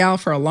low-carb gal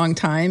for a long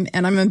time,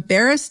 and I'm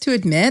embarrassed to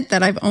admit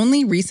that I've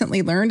only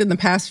recently learned in the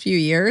past few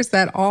years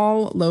that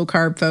all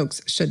low-carb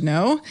folks should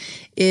know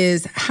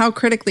is how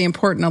critically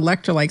important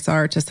electrolytes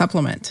are to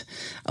supplement.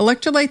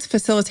 Electrolytes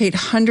facilitate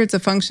hundreds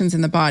of functions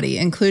in the body,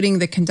 including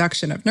the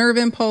conduction of nerve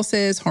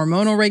impulses,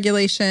 hormonal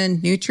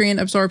regulation, nutrient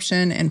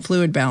absorption, and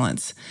fluid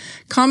balance.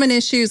 Common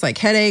issues like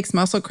headaches,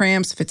 muscle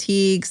cramps,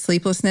 fatigue,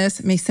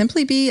 sleeplessness may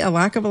simply be a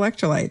lack of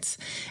electrolytes.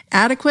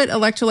 Adequate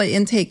electrolyte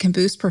intake can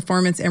boost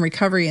performance and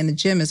recovery in the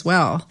gym as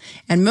well.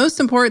 And most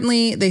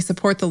importantly, they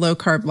support the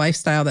low-carb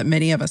lifestyle that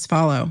many of us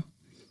follow.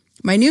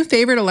 My new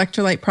favorite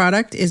electrolyte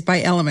product is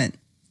by Element.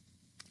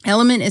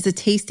 Element is a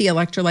tasty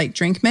electrolyte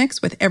drink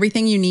mix with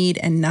everything you need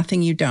and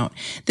nothing you don't.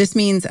 This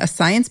means a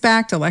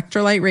science-backed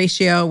electrolyte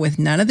ratio with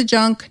none of the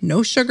junk,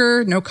 no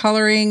sugar, no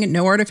coloring,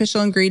 no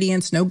artificial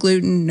ingredients, no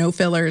gluten, no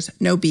fillers,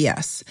 no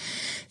BS.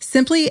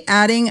 Simply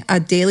adding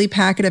a daily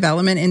packet of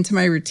Element into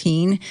my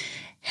routine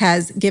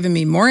has given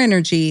me more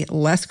energy,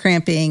 less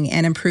cramping,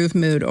 and improved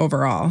mood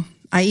overall.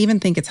 I even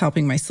think it's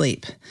helping my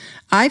sleep.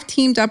 I've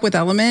teamed up with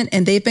Element,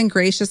 and they've been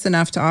gracious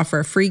enough to offer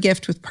a free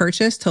gift with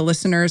purchase to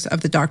listeners of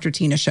the Dr.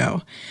 Tina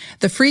Show.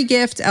 The free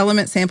gift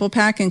Element sample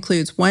pack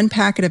includes 1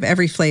 packet of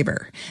every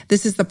flavor.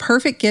 This is the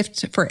perfect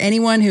gift for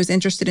anyone who's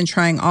interested in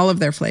trying all of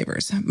their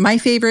flavors. My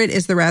favorite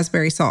is the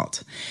raspberry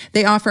salt.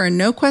 They offer a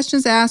no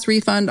questions asked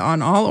refund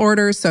on all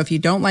orders, so if you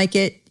don't like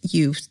it,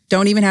 you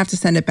don't even have to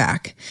send it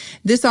back.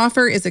 This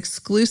offer is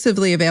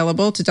exclusively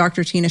available to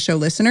Dr. Tina Show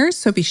listeners,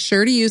 so be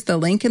sure to use the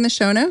link in the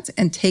show notes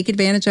and take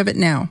advantage of it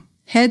now.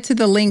 Head to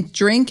the link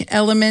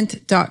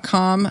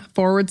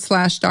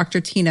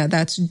drinkelement.com/Dr. Tina.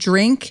 That's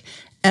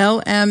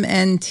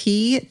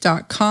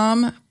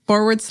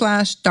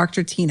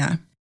drinklmnt.com/Dr. Tina.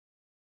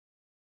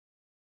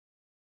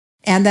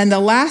 And then the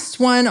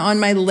last one on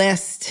my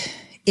list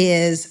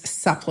is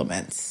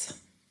supplements.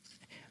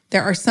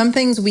 There are some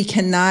things we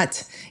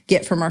cannot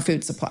get from our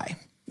food supply.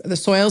 The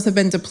soils have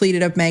been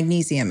depleted of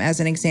magnesium, as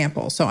an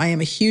example. So I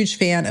am a huge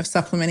fan of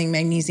supplementing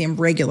magnesium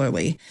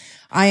regularly.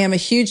 I am a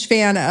huge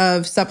fan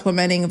of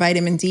supplementing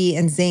vitamin D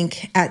and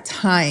zinc at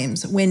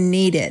times when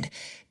needed.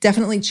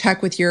 Definitely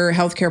check with your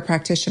healthcare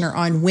practitioner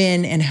on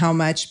when and how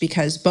much,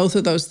 because both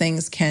of those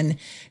things can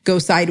go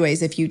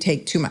sideways if you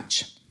take too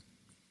much.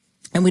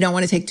 And we don't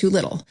want to take too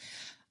little.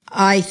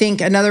 I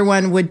think another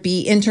one would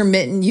be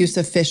intermittent use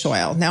of fish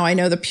oil. Now, I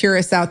know the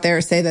purists out there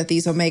say that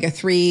these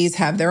omega-3s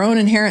have their own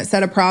inherent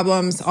set of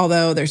problems,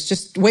 although there's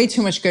just way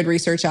too much good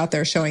research out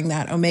there showing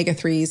that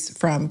omega-3s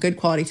from good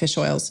quality fish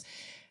oils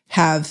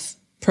have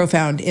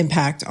profound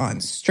impact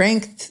on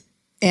strength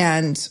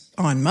and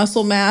on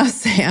muscle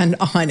mass and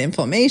on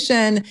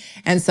inflammation.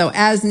 And so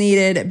as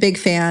needed, big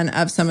fan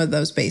of some of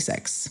those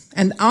basics.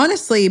 And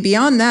honestly,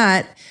 beyond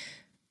that,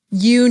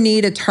 you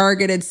need a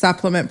targeted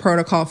supplement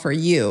protocol for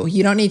you.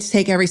 You don't need to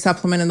take every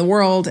supplement in the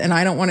world, and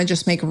I don't want to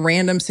just make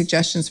random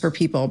suggestions for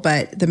people,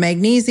 but the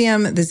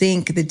magnesium, the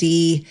zinc, the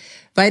D,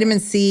 vitamin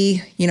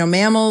C,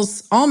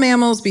 mammals, all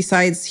mammals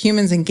besides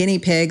humans and guinea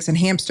pigs and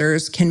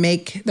hamsters can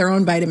make their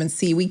own vitamin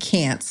C. We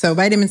can't. So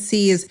vitamin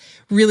C is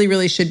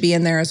really should be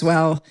in there as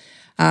well.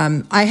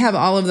 I have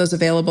all of those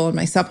available in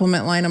my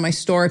supplement line on my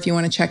store if you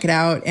want to check it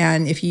out.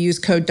 And if you use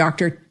code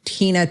Dr.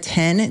 Tina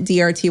 10,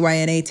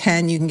 DRTYNA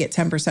 10, you can get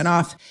 10%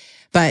 off.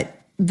 But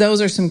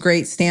those are some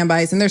great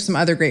standbys, and there's some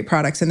other great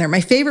products in there.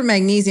 My favorite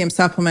magnesium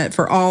supplement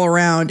for all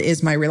around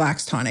is my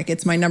Relax Tonic.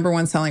 It's my number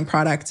one selling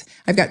product.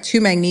 I've got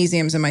 2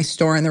 magnesiums in my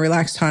store, and the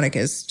Relax Tonic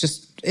is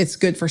it's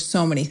good for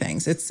so many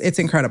things. It's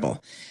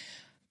incredible.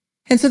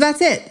 And so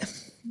that's it.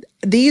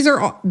 These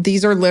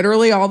are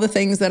literally all the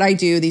things that I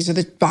do. These are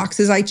the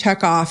boxes I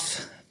check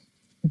off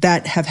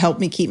that have helped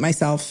me keep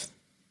myself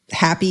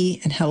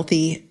happy and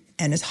healthy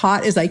and as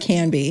hot as I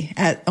can be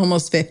at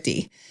almost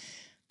 50.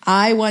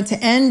 I want to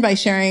end by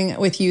sharing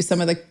with you some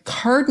of the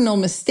cardinal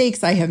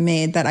mistakes I have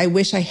made that I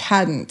wish I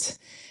hadn't.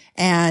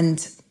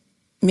 And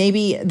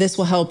maybe this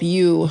will help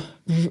you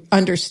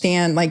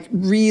understand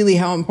really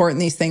how important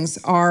these things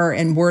are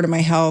and were to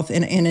my health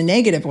in a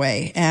negative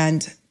way,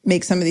 and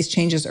make some of these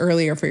changes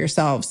earlier for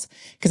yourselves,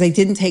 because I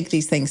didn't take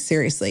these things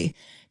seriously.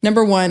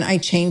 Number 1, I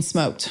chain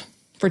smoked.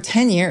 For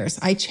 10 years,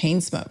 I chain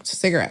smoked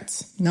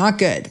cigarettes. Not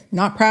good.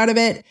 Not proud of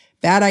it.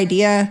 Bad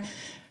idea.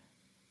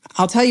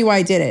 I'll tell you why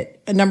I did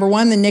it. Number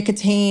 1, the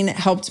nicotine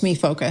helped me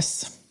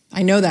focus.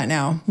 I know that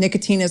now.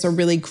 Nicotine is a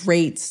really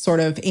great sort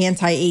of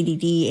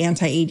anti-ADD,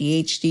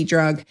 anti-ADHD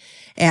drug,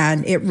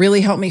 and it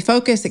really helped me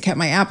focus. It kept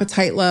my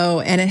appetite low,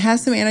 and it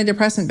has some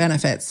antidepressant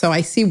benefits. So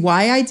I see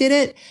why I did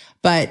it,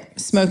 but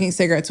smoking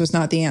cigarettes was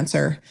not the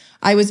answer.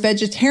 I was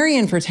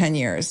vegetarian for 10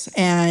 years,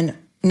 and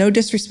no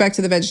disrespect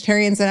to the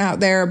vegetarians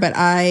out there, but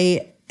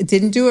I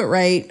didn't do it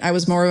right. I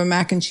was more of a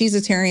mac and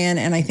cheesetarian,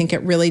 and I think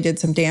it really did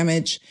some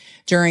damage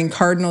during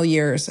cardinal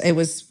years. It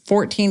was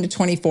 14 to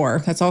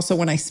 24. That's also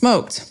when I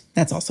smoked.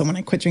 That's also when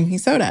I quit drinking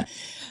soda.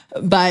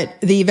 But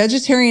the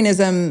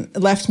vegetarianism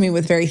left me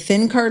with very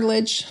thin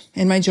cartilage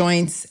in my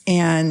joints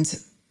and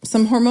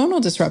some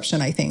hormonal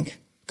disruption, I think,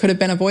 could have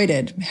been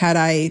avoided had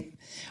I.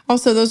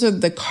 Also, those are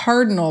the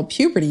cardinal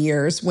puberty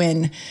years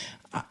when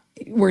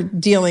we're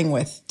dealing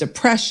with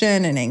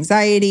depression and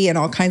anxiety and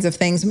all kinds of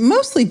things,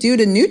 mostly due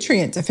to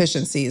nutrient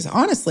deficiencies.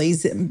 Honestly,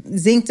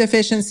 zinc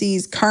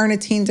deficiencies,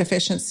 carnitine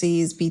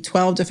deficiencies,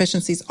 B12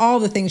 deficiencies, all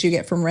the things you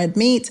get from red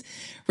meat.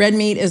 Red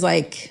meat is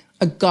like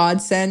a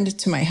godsend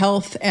to my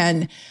health,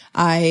 and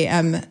I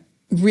am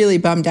really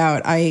bummed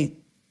out. I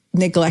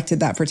neglected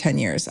that for 10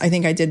 years. I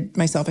think I did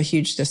myself a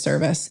huge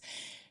disservice.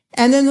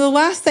 And then the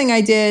last thing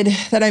I did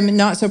that I'm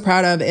not so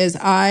proud of is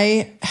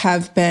I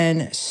have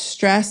been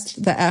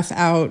stressed the F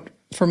out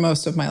for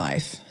most of my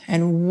life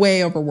and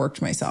way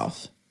overworked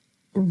myself.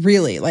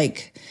 Really,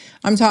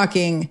 I'm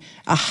talking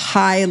a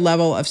high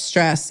level of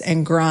stress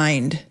and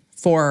grind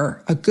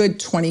for a good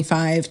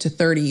 25 to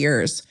 30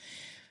 years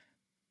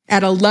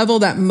at a level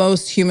that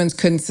most humans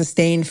couldn't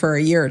sustain for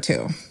a year or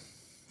two.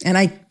 And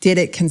I did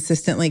it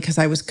consistently because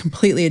I was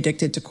completely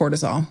addicted to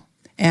cortisol.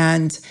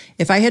 And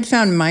if I had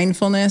found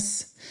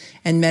mindfulness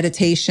and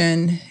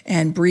meditation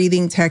and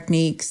breathing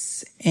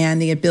techniques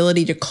and the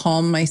ability to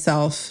calm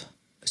myself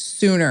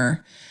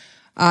sooner,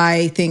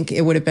 I think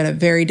it would have been a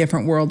very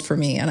different world for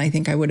me. And I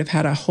think I would have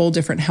had a whole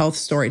different health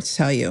story to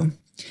tell you.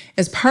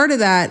 As part of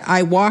that,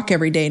 I walk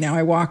every day now.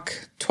 I walk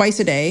twice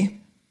a day,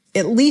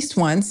 at least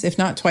once, if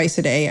not twice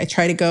a day. I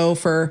try to go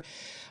for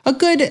a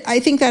good, I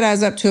think that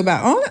adds up to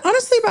about,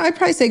 honestly, I'd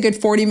probably say a good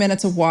 40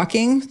 minutes of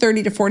walking,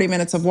 30 to 40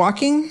 minutes of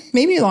walking,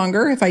 maybe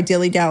longer if I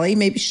dilly-dally,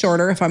 maybe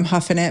shorter if I'm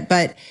huffing it.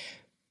 But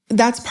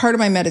that's part of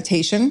my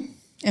meditation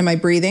and my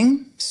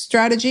breathing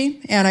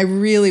strategy. And I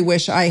really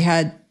wish I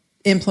had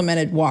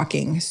implemented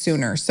walking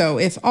sooner. So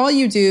if all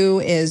you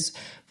do is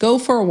go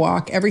for a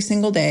walk every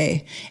single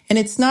day, and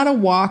it's not a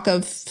walk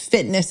of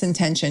fitness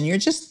intention, you're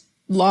just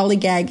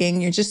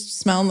lollygagging, you're just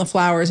smelling the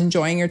flowers,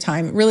 enjoying your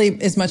time. It really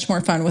is much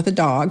more fun with a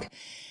dog.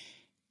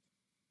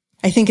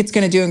 I think it's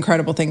going to do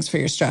incredible things for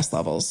your stress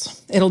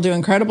levels. It'll do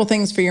incredible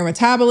things for your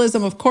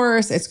metabolism, of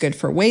course. It's good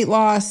for weight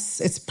loss.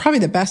 It's probably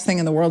the best thing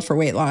in the world for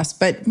weight loss.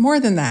 But more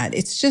than that,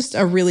 it's just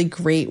a really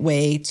great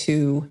way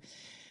to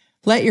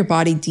let your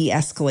body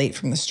de-escalate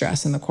from the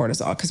stress and the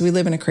cortisol, because we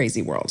live in a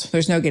crazy world.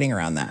 There's no getting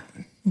around that.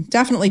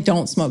 Definitely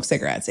don't smoke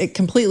cigarettes. It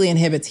completely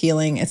inhibits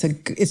healing.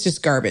 It's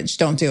just garbage.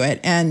 Don't do it.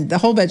 And the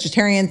whole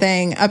vegetarian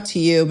thing, up to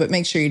you, but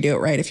make sure you do it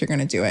right if you're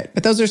going to do it.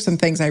 But those are some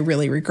things I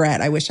really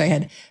regret. I wish I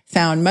had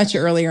found much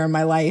earlier in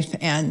my life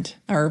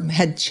or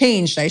had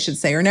changed, I should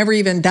say, or never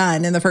even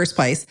done in the first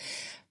place.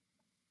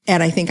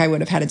 And I think I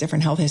would have had a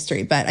different health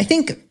history. But I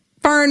think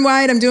far and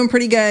wide, I'm doing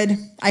pretty good.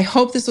 I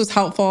hope this was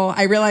helpful.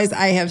 I realize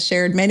I have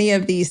shared many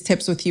of these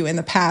tips with you in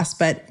the past,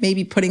 but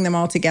maybe putting them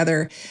all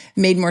together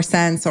made more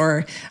sense,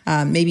 or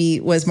maybe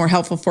was more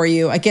helpful for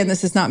you. Again,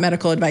 this is not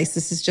medical advice.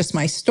 This is just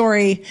my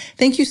story.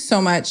 Thank you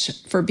so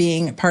much for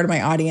being part of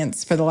my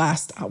audience for the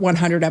last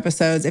 100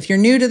 episodes. If you're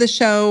new to the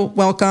show,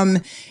 welcome.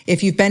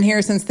 If you've been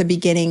here since the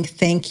beginning,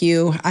 thank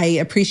you. I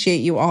appreciate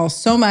you all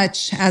so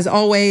much. As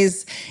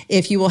always,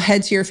 if you will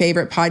head to your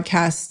favorite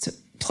podcast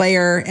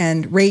player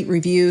and rate,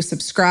 review,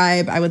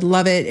 subscribe, I would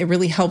love it. It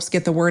really helps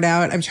get the word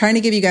out. I'm trying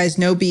to give you guys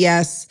no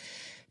BS,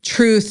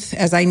 truth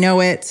as I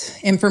know it,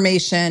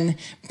 information,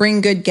 bring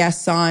good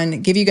guests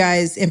on, give you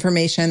guys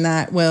information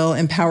that will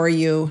empower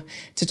you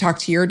to talk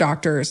to your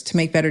doctors to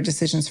make better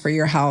decisions for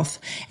your health.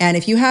 And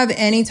if you have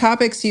any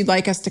topics you'd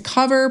like us to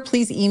cover,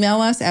 please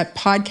email us at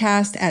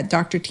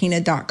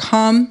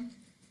podcast@drtina.com.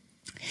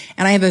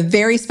 And I have a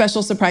very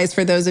special surprise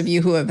for those of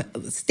you who have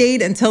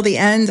stayed until the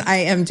end. I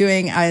am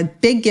doing a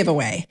big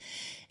giveaway.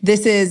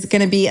 This is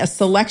going to be a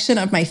selection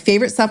of my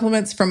favorite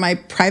supplements from my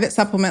private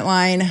supplement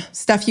line,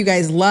 stuff you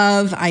guys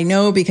love. I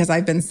know because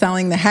I've been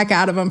selling the heck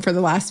out of them for the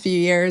last few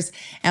years.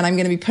 And I'm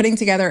going to be putting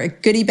together a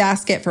goodie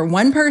basket for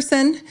one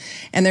person.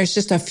 And there's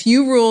just a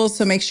few rules.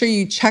 So make sure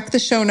you check the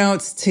show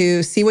notes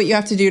to see what you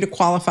have to do to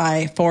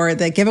qualify for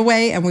the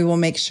giveaway. And we will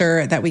make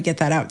sure that we get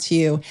that out to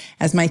you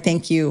as my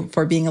thank you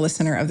for being a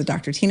listener of the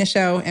Dr. Tina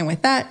Show. And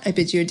with that, I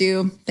bid you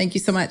adieu. Thank you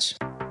so much.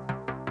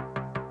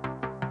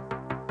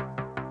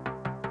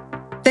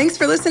 Thanks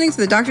for listening to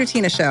the Dr.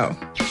 Tina Show.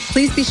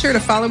 Please be sure to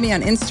follow me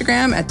on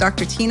Instagram at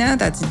Dr. Tina,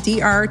 that's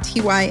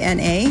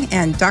DRTYNA,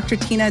 and Dr.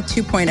 Tina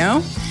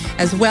 2.0,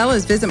 as well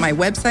as visit my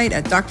website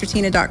at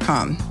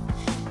drtina.com.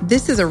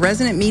 This is a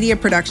Resonant Media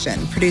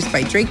production produced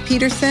by Drake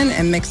Peterson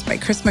and mixed by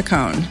Chris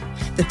McCone.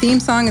 The theme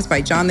song is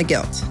by John the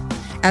Guilt.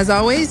 As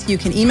always, you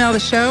can email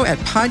the show at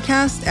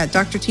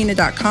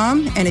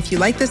podcast@drtina.com. And if you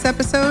like this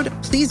episode,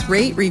 please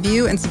rate,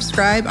 review, and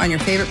subscribe on your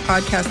favorite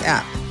podcast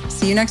app.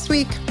 See you next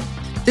week.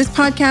 This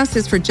podcast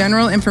is for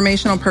general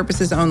informational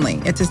purposes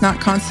only. It does not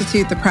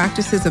constitute the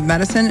practices of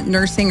medicine,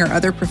 nursing, or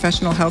other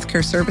professional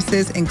healthcare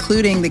services,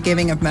 including the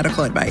giving of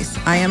medical advice.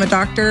 I am a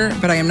doctor,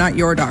 but I am not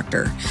your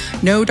doctor.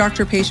 No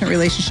doctor-patient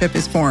relationship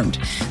is formed.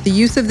 The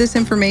use of this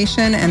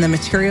information and the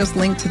materials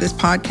linked to this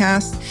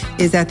podcast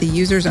is at the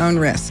user's own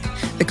risk.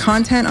 The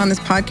content on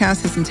this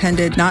podcast is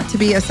intended not to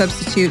be a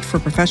substitute for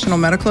professional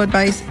medical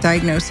advice,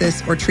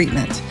 diagnosis, or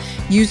treatment.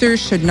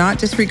 Users should not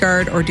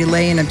disregard or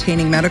delay in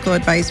obtaining medical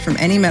advice from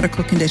any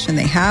medical condition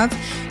they have,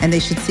 and they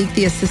should seek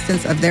the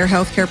assistance of their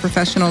healthcare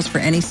professionals for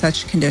any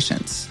such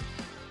conditions.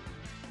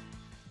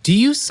 Do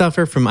you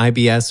suffer from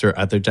IBS or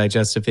other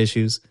digestive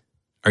issues?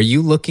 Are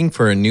you looking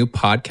for a new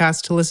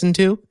podcast to listen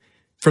to?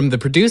 From the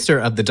producer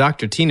of The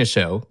Dr. Tina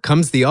Show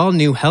comes the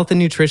all-new health and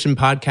nutrition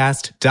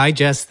podcast,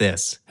 Digest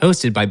This,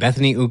 hosted by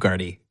Bethany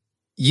Ugarte.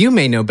 You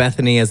may know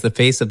Bethany as the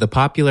face of the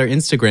popular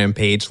Instagram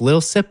page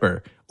Lil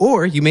Sipper,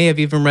 or you may have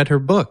even read her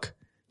book.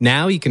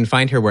 Now you can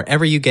find her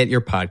wherever you get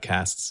your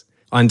podcasts.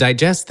 On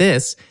Digest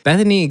This,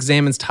 Bethany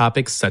examines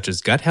topics such as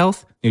gut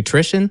health,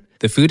 nutrition,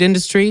 the food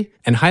industry,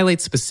 and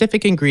highlights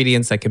specific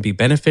ingredients that can be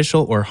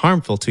beneficial or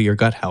harmful to your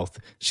gut health.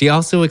 She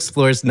also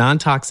explores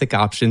non-toxic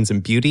options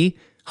in beauty,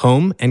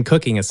 home, and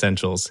cooking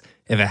essentials.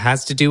 If it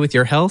has to do with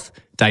your health,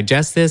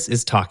 Digest This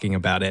is talking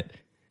about it.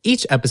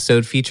 Each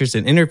episode features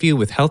an interview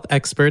with health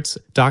experts,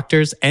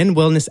 doctors, and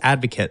wellness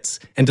advocates,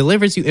 and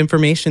delivers you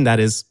information that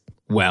is,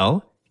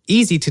 well,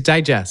 easy to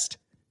digest.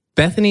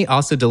 Bethany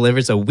also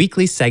delivers a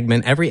weekly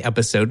segment every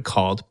episode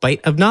called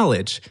Bite of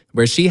Knowledge,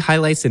 where she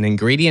highlights an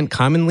ingredient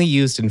commonly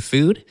used in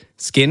food,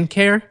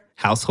 skincare,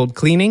 household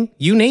cleaning,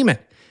 you name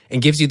it.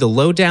 and gives you the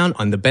lowdown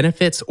on the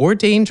benefits or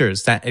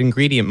dangers that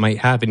ingredient might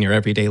have in your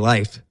everyday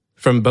life.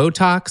 From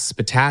Botox,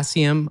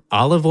 potassium,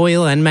 olive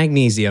oil, and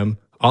magnesium,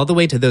 all the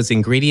way to those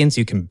ingredients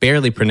you can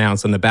barely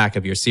pronounce on the back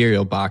of your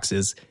cereal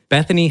boxes,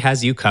 Bethany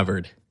has you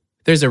covered.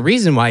 There's a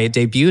reason why it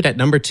debuted at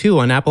number 2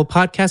 on Apple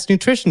Podcast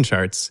nutrition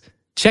charts.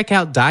 Check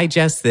out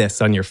Digest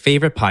This on your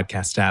favorite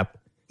podcast app.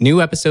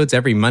 New episodes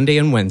every Monday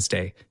and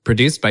Wednesday,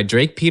 produced by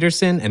Drake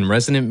Peterson and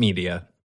Resonant Media.